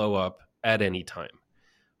can blow up at any time.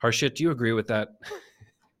 Harshit, do you agree with that?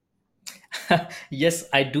 Yes,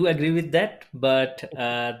 I do agree with that, but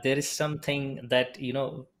there is something that,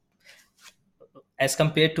 as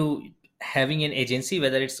compared to having an agency,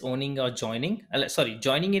 whether it's owning or joining, sorry,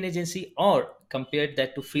 joining an agency, or compared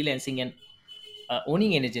that to freelancing and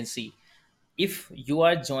owning an agency. If you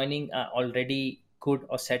are joining a already good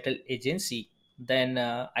or settled agency, then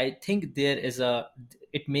I think there is a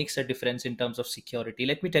it makes a difference in terms of security.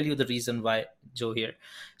 Let me tell you the reason why, Joe, here.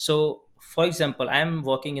 So for example, I am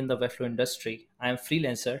working in the webflow industry. I am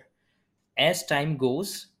freelancer. As time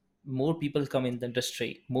goes, more people come in the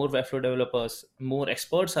industry, more webflow developers, more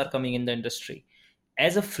experts are coming in the industry.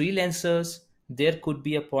 As a freelancers, there could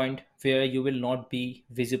be a point where you will not be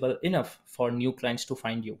visible enough for new clients to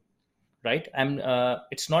find you, right?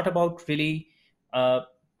 It's not about really uh,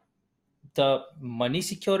 the money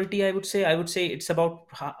security. I would say it's about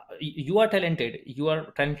you are talented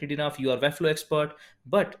enough, you are webflow expert,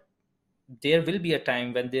 but there will be a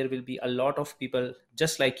time when there will be a lot of people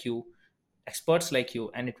just like you, experts like you,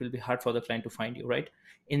 and it will be hard for the client to find you, right?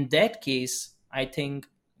 In that case, I think,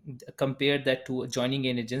 compare that to joining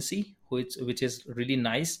an agency, which is really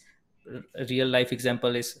nice. A real life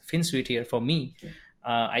example is FinSuite here for me.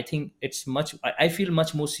 I think I feel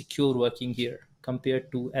much more secure working here compared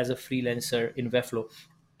to as a freelancer in Webflow.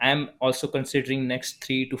 I'm also considering next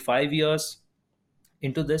 3 to 5 years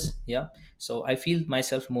into this. Yeah. So I feel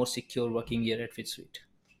myself more secure working here at FinSuite.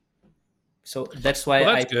 So that's why Well,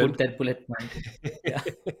 I that's put good. that bullet point. Yeah.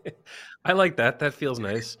 I like that. That feels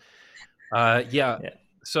nice. Yeah. Yeah.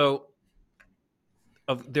 So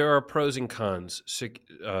there are pros and cons,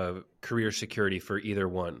 career security for either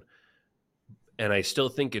one. And I still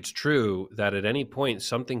think it's true that at any point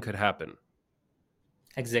something could happen.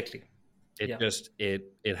 Exactly. It Yeah. just it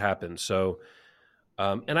happens. So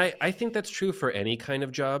and I think that's true for any kind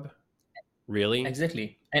of job, really.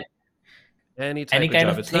 Exactly. And Any any type of kind job.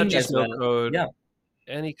 of It's not thing just as no well. code, Yeah.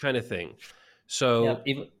 any kind of thing. Yeah. So,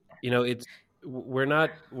 Even, you know, it's we're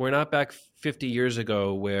not back 50 years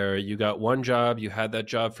ago where you got one job, you had that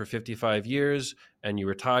job for 55 years, and you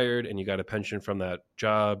retired and you got a pension from that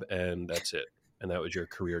job, and that's it. And that was your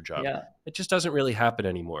career job. Yeah, It just doesn't really happen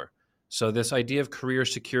anymore. So this idea of career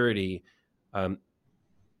security, um,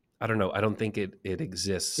 I don't know. I don't think it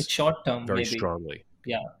exists it's short term very maybe. strongly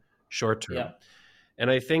Yeah, short yeah, term.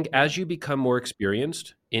 And I think yeah. as you become more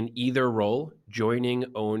experienced in either role, joining,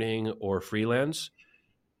 owning, or freelance,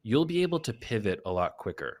 you'll be able to pivot a lot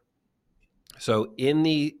quicker. So in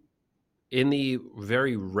the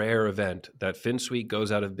very rare event that FinSuite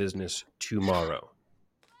goes out of business tomorrow,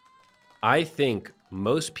 I think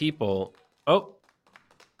most people, oh,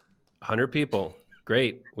 100 people.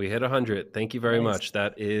 Great. We hit 100. Thank you very Nice. much.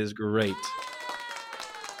 That is great.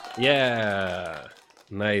 Yeah.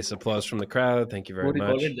 Nice applause from the crowd. Thank you Who very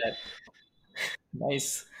recorded much. that?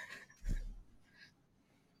 Nice.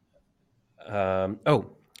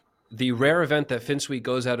 Oh, the rare event that FinSuite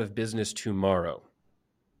goes out of business tomorrow.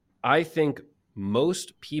 I think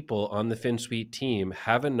most people on the FinSuite team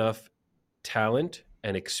have enough talent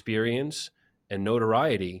and experience and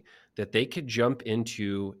notoriety that they could jump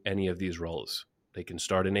into any of these roles. They can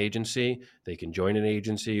start an agency, they can join an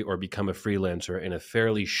agency, or become a freelancer in a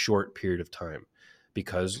fairly short period of time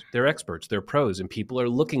because they're experts, they're pros, and people are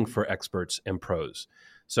looking for experts and pros.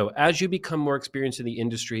 So as you become more experienced in the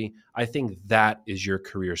industry, I think that is your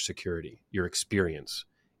career security, your experience.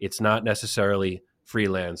 It's not necessarily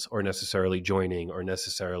freelance or necessarily joining or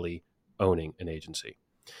necessarily owning an agency.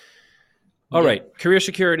 All Yeah. right, career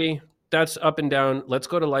security, that's up and down. Let's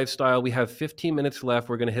go to lifestyle. We have 15 minutes left.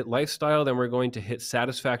 We're going to hit lifestyle, then we're going to hit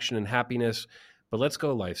satisfaction and happiness. But let's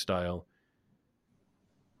go lifestyle.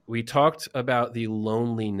 We talked about the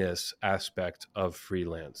loneliness aspect of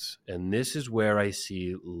freelance, and this is where I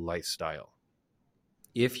see lifestyle.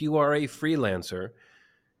 If you are a freelancer,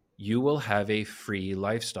 you will have a free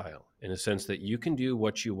lifestyle in a sense that you can do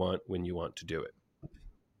what you want when you want to do it.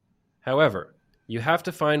 However, you have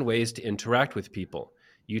to find ways to interact with people.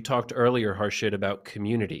 You talked earlier, Harshit, about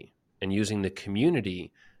community and using the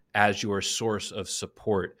community as your source of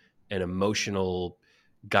support and emotional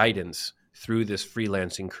guidance through this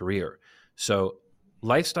freelancing career. So,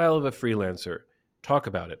 lifestyle of a freelancer, talk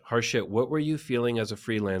about it. Harshit, what were you feeling as a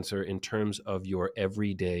freelancer in terms of your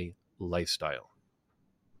everyday lifestyle?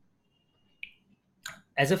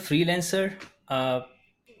 As a freelancer,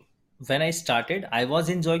 when I started, I was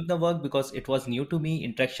enjoying the work because it was new to me.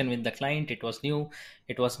 Interaction with the client, it was new,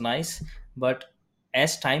 it was nice. But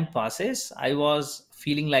as time passes, I was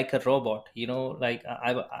feeling like a robot. Like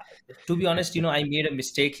to be honest, I made a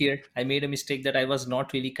mistake here. I made a mistake that I was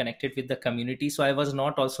not really connected with the community, so I was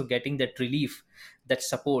not also getting that relief, that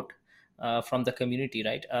support. From the community,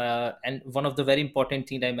 right? And one of the very important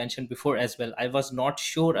thing I mentioned before as well, I was not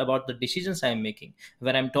sure about the decisions I'm making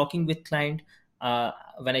when I'm talking with client.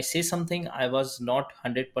 When I say something, I was not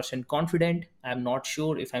 100% confident. I'm not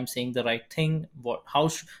sure if I'm saying the right thing. How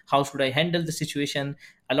should I handle the situation?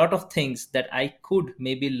 A lot of things that I could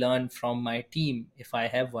maybe learn from my team if I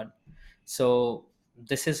have one. So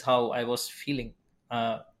this is how I was feeling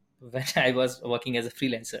uh, when I was working as a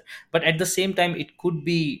freelancer. But at the same time, it could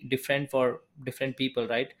be different for different people,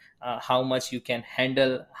 right? How much you can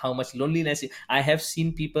handle, how much loneliness. I have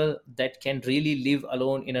seen people that can really live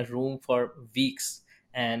alone in a room for weeks,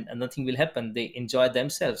 and nothing will happen. They enjoy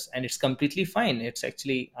themselves, and it's completely fine. It's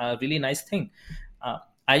actually a really nice thing. Uh,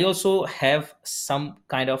 I also have some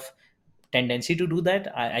kind of tendency to do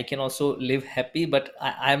that. I can also live happy, but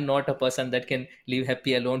I'm not a person that can live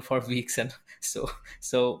happy alone for weeks. And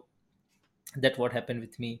so that what happened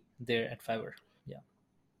with me there at Fiverr. Yeah.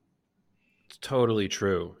 It's totally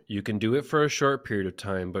true. You can do it for a short period of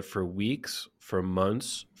time, but for weeks, for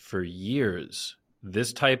months, for years,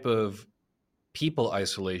 this type of people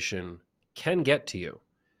isolation can get to you.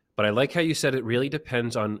 But I like how you said it really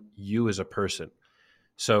depends on you as a person.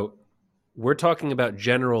 So we're talking about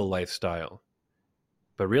general lifestyle,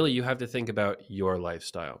 but really you have to think about your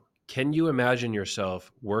lifestyle. Can you imagine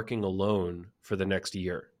yourself working alone for the next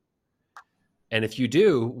year? And if you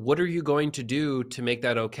do, what are you going to do to make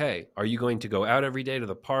that okay? Are you going to go out every day to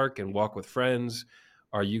the park and walk with friends?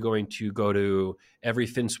 Are you going to go to every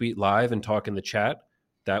FinSuite live and talk in the chat?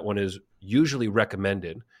 That one is usually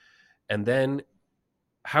recommended. And then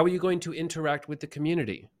how are you going to interact with the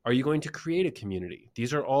community? Are you going to create a community?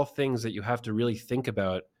 These are all things that you have to really think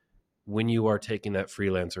about when you are taking that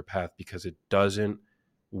freelancer path because it doesn't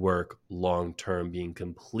work long term being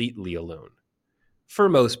completely alone for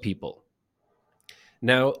most people.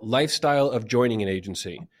 Now, lifestyle of joining an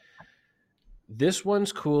agency. This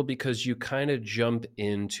one's cool because you kind of jump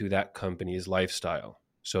into that company's lifestyle.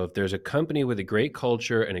 So if there's a company with a great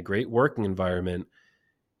culture and a great working environment,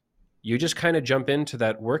 you just kind of jump into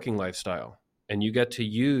that working lifestyle and you get to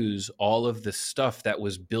use all of the stuff that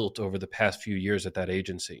was built over the past few years at that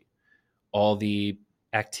agency, all the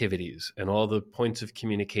activities and all the points of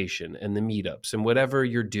communication and the meetups and whatever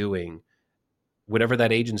you're doing, whatever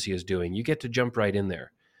that agency is doing, you get to jump right in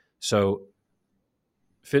there. So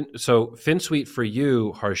FinSuite for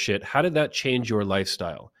you, Harshit, how did that change your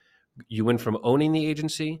lifestyle? You went from owning the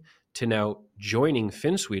agency to now joining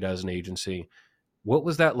FinSuite as an agency. What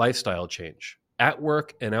was that lifestyle change at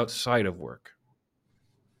work and outside of work?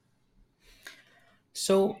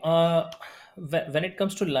 So, when it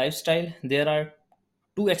comes to lifestyle, there are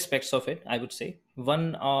two aspects of it. I would say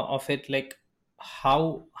one of it, like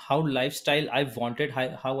how lifestyle I wanted,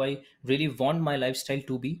 how I really want my lifestyle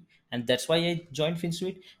to be, and that's why I joined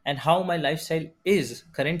FinSuite, and how my lifestyle is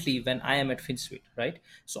currently when I am at FinSuite. Right.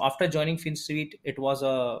 So after joining FinSuite, it was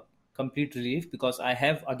a complete relief because I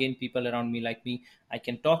have again people around me like me. I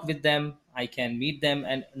can talk with them, I can meet them,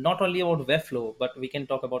 and not only about Webflow, but we can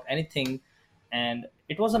talk about anything, and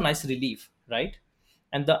it was a nice relief, right?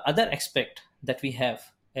 And the other aspect that we have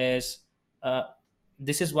is, uh,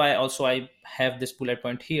 this is why also I have this bullet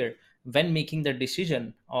point here. When making the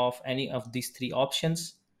decision of any of these three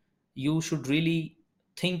options, you should really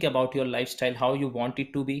think about your lifestyle, how you want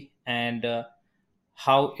it to be, and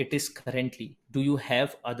how it is currently. Do you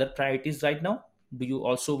have other priorities right now? Do you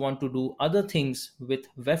also want to do other things with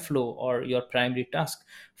Webflow or your primary task?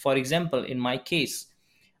 For example, in my case,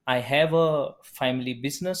 I have a family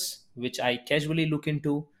business which I casually look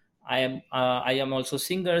into. I am also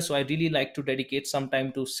singer, so I really like to dedicate some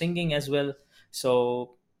time to singing as well.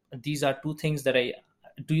 So these are two things that I.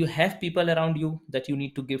 Do you have people around you that you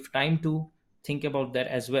need to give time to? Think about that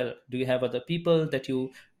as well. Do you have other people that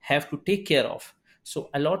you have to take care of? So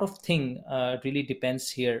a lot of thing really depends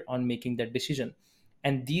here on making that decision.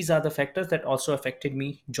 And these are the factors that also affected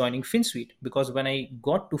me joining FinSuite, because when I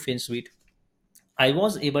got to FinSuite, I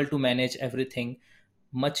was able to manage everything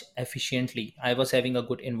much efficiently. I was having a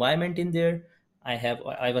good environment in there.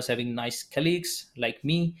 I was having nice colleagues like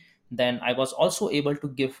me. Then I was also able to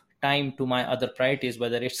give time to my other priorities,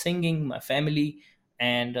 whether it's singing, my family,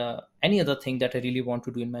 and any other thing that I really want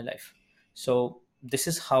to do in my life. So this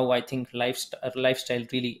is how I think lifestyle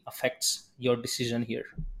really affects your decision here.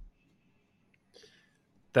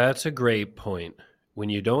 That's a great point. When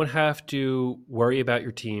you don't have to worry about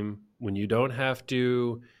your team, when you don't have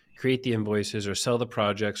to create the invoices or sell the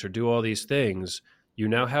projects or do all these things, you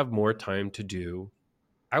now have more time to do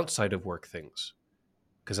outside of work things.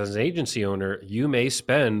 Because as an agency owner, you may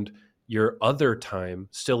spend your other time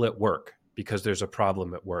still at work because there's a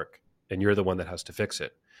problem at work and you're the one that has to fix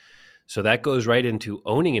it. So that goes right into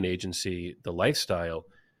owning an agency, the lifestyle.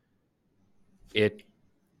 It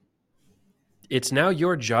it's now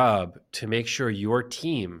your job to make sure your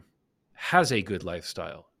team has a good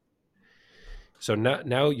lifestyle. So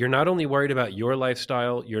now you're not only worried about your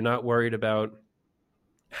lifestyle, you're not worried about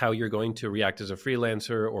how you're going to react as a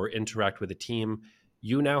freelancer or interact with a team.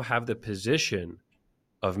 You now have the position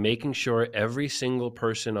of making sure every single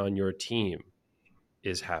person on your team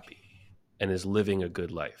is happy and is living a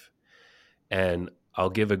good life. And I'll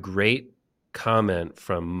give a great comment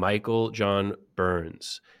from Michael John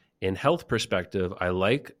Burns. In health perspective, I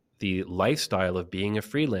like the lifestyle of being a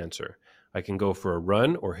freelancer. I can go for a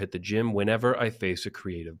run or hit the gym whenever I face a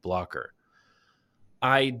creative blocker.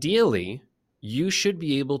 Ideally, you should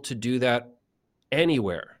be able to do that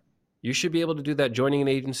anywhere. You should be able to do that joining an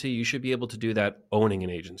agency. You should be able to do that owning an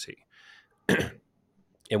agency.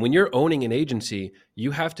 And when you're owning an agency,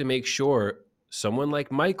 you have to make sure someone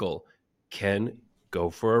like Michael can go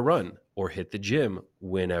for a run or hit the gym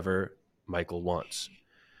whenever Michael wants.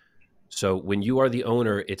 So when you are the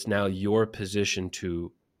owner, it's now your position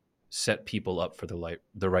to set people up for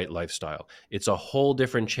the right lifestyle. It's a whole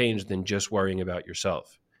different change than just worrying about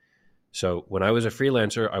yourself. So when I was a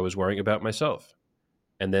freelancer, I was worrying about myself.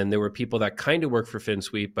 And then there were people that kind of work for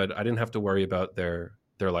FinSuite, but I didn't have to worry about their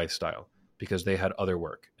lifestyle because they had other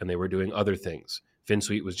work and they were doing other things.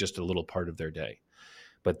 FinSuite was just a little part of their day.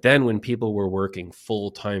 But then when people were working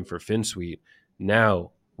full time for FinSuite,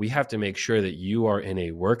 now we have to make sure that you are in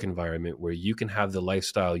a work environment where you can have the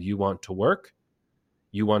lifestyle you want to work,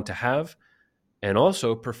 you want to have, and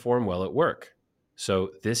also perform well at work.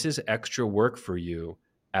 So this is extra work for you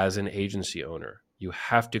as an agency owner. You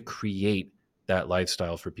have to create that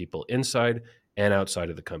lifestyle for people inside and outside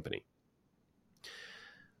of the company.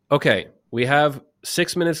 Okay, we have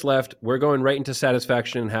 6 minutes left. We're going right into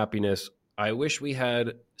satisfaction and happiness. I wish we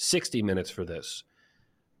had 60 minutes for this,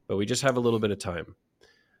 but we just have a little bit of time.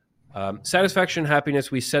 Satisfaction,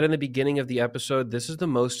 happiness, we said in the beginning of the episode, this is the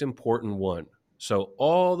most important one. So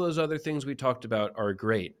all those other things we talked about are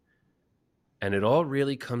great. And it all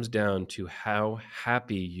really comes down to how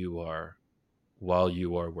happy you are while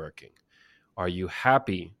you are working. Are you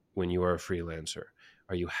happy when you are a freelancer?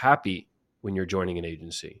 Are you happy when you're joining an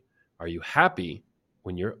agency? Are you happy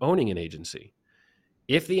when you're owning an agency?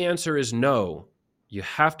 If the answer is no, you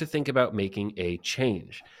have to think about making a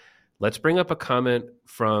change. Let's bring up a comment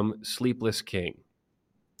from Sleepless King.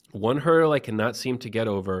 One hurdle I cannot seem to get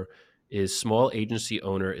over is small agency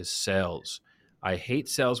owner is sales. I hate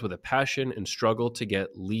sales with a passion and struggle to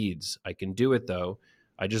get leads. I can do it though.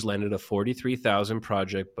 I just landed a 43,000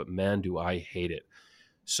 project, but man, do I hate it.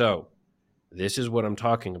 So, this is what I'm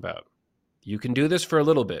talking about. You can do this for a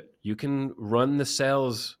little bit. You can run the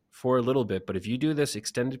sales for a little bit, but if you do this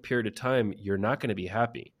extended period of time, you're not going to be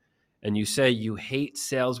happy. And you say you hate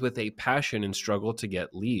sales with a passion and struggle to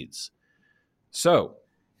get leads. So,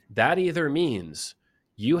 that either means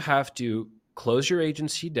you have to close your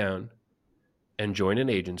agency down and join an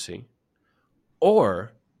agency,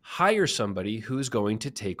 or hire somebody who's going to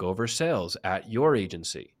take over sales at your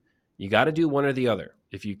agency. You got to do one or the other.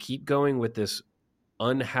 If you keep going with this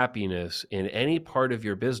unhappiness in any part of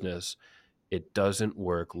your business, it doesn't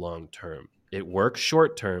work long term. It works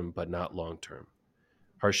short term, but not long term.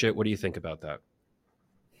 Harshit, what do you think about that?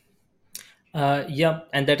 Yeah,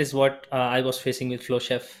 and that is what I was facing with Flow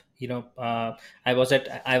Chef. I was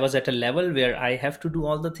at a level where I have to do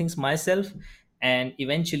all the things myself, and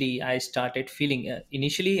eventually I started feeling.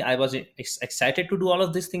 Initially, I was excited to do all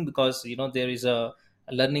of this thing because there is a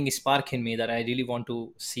learning spark in me that I really want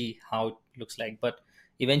to see how it looks like. But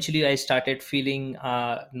eventually, I started feeling,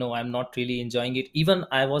 no, I'm not really enjoying it. Even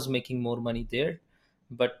I was making more money there,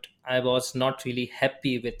 but I was not really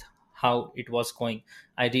happy with how it was going.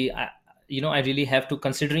 I really have to,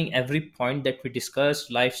 considering every point that we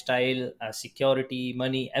discussed, lifestyle, security,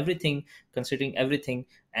 money, everything, considering everything,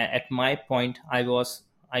 at my point I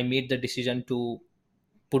made the decision to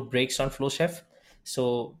put brakes on Flow Chef,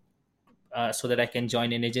 so so that I can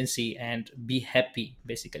join an agency and be happy,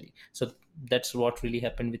 basically. So that's what really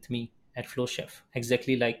happened with me at Flow Chef,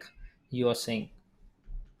 exactly like you are saying.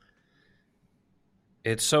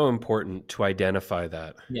 It's so important to identify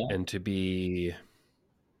that Yeah. and to be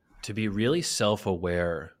really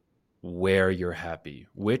self-aware where you're happy.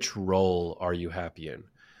 Which role are you happy in?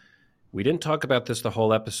 We didn't talk about this the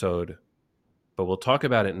whole episode, but we'll talk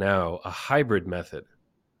about it now, a hybrid method.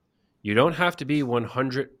 You don't have to be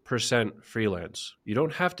 100% freelance. You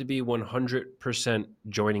don't have to be 100%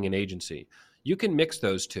 joining an agency. You can mix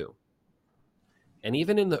those two. And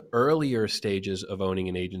even in the earlier stages of owning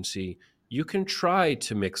an agency, you can try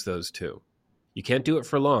to mix those two. You can't do it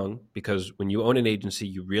for long because when you own an agency,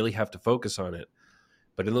 you really have to focus on it.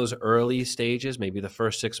 But in those early stages, maybe the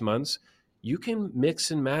first 6 months, you can mix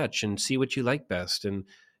and match and see what you like best and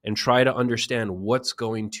try to understand what's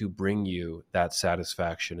going to bring you that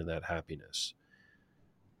satisfaction and that happiness.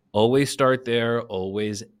 Always start there,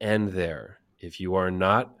 always end there. If you are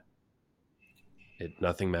not,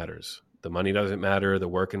 nothing matters. The money doesn't matter, the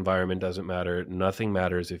work environment doesn't matter, nothing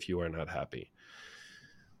matters if you are not happy.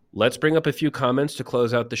 Let's bring up a few comments to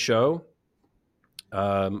close out the show.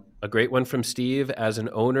 A great one from Steve. As an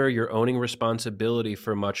owner, you're owning responsibility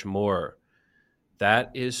for much more.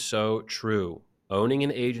 That is so true. Owning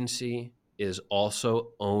an agency is also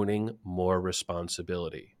owning more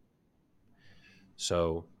responsibility.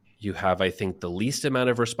 So you have, I think, the least amount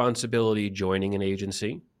of responsibility joining an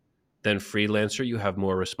agency. Then freelancer, you have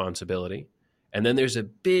more responsibility. And then there's a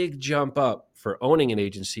big jump up for owning an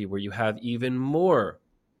agency where you have even more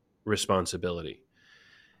responsibility.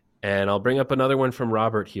 And I'll bring up another one from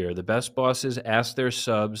Robert here. The best bosses ask their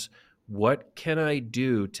subs, what can I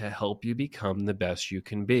do to help you become the best you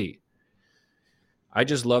can be? I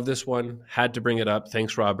just love this one. Had to bring it up.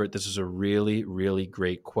 Thanks, Robert. This is a really, really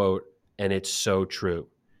great quote. And it's so true.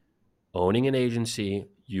 Owning an agency,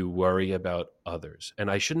 you worry about others. And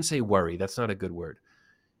I shouldn't say worry, that's not a good word.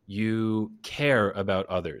 You care about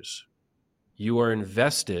others. You are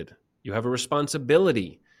invested. You have a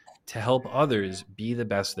responsibility to help others be the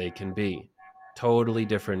best they can be. Totally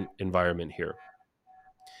different environment here.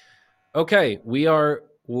 Okay, we are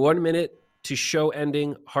 1 minute to show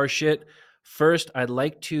ending. Harshit, first, I'd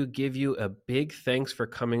like to give you a big thanks for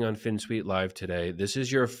coming on FinSuite Live today. This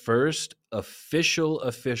is your first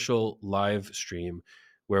official live stream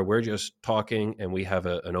where we're just talking and we have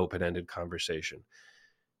an open-ended conversation.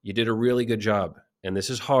 You did a really good job, and this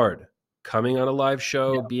is hard. Coming on a live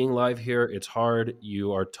show, being live here, it's hard.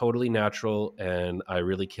 You are totally natural, and I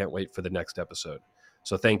really can't wait for the next episode.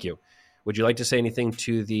 So thank you. Would you like to say anything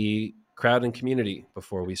to the crowd and community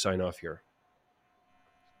before we sign off here?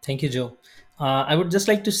 Thank you, Joe. I would just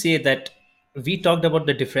like to say that we talked about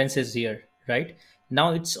the differences here, right?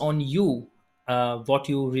 Now it's on you, what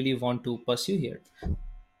you really want to pursue here.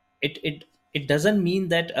 It doesn't mean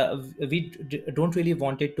that don't really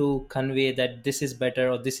want it to convey that this is better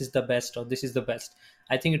or this is the best or this is the best.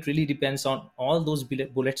 I think it really depends on all those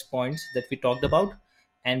bullets points that we talked about,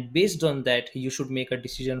 and based on that you should make a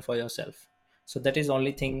decision for yourself. So that is the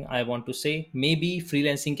only thing I want to say. Maybe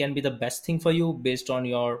freelancing can be the best thing for you based on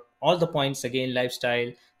your all the points, again,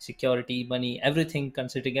 lifestyle, security, money, everything.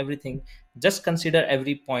 Considering everything, just consider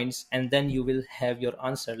every points, and then you will have your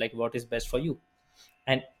answer, like what is best for you.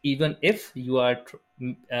 And even if you are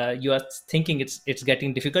thinking it's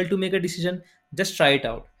getting difficult to make a decision, just try it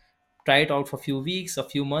out for a few weeks, a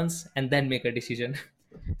few months, and then make a decision.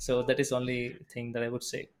 So that is only thing that I would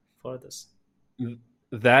say for this.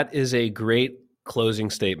 That is a great closing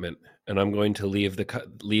statement, and I'm going to leave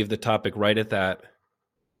the topic right at that.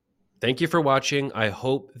 Thank you for watching. I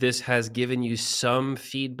hope this has given you some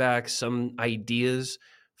feedback, some ideas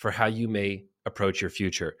for how you may approach your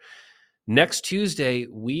future. Next Tuesday,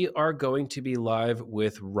 we are going to be live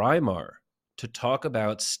with Rymar to talk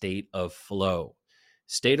about State of Flow.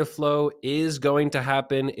 State of Flow is going to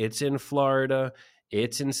happen. It's in Florida.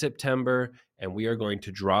 It's in September, and we are going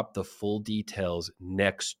to drop the full details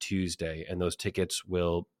next Tuesday, and those tickets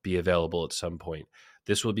will be available at some point.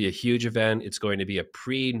 This will be a huge event. It's going to be a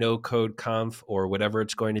pre-no code conf, or whatever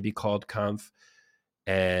it's going to be called, conf,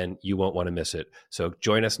 and you won't want to miss it. So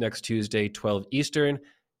join us next Tuesday, 12 Eastern.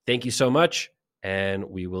 Thank you so much, and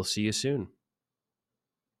we will see you soon.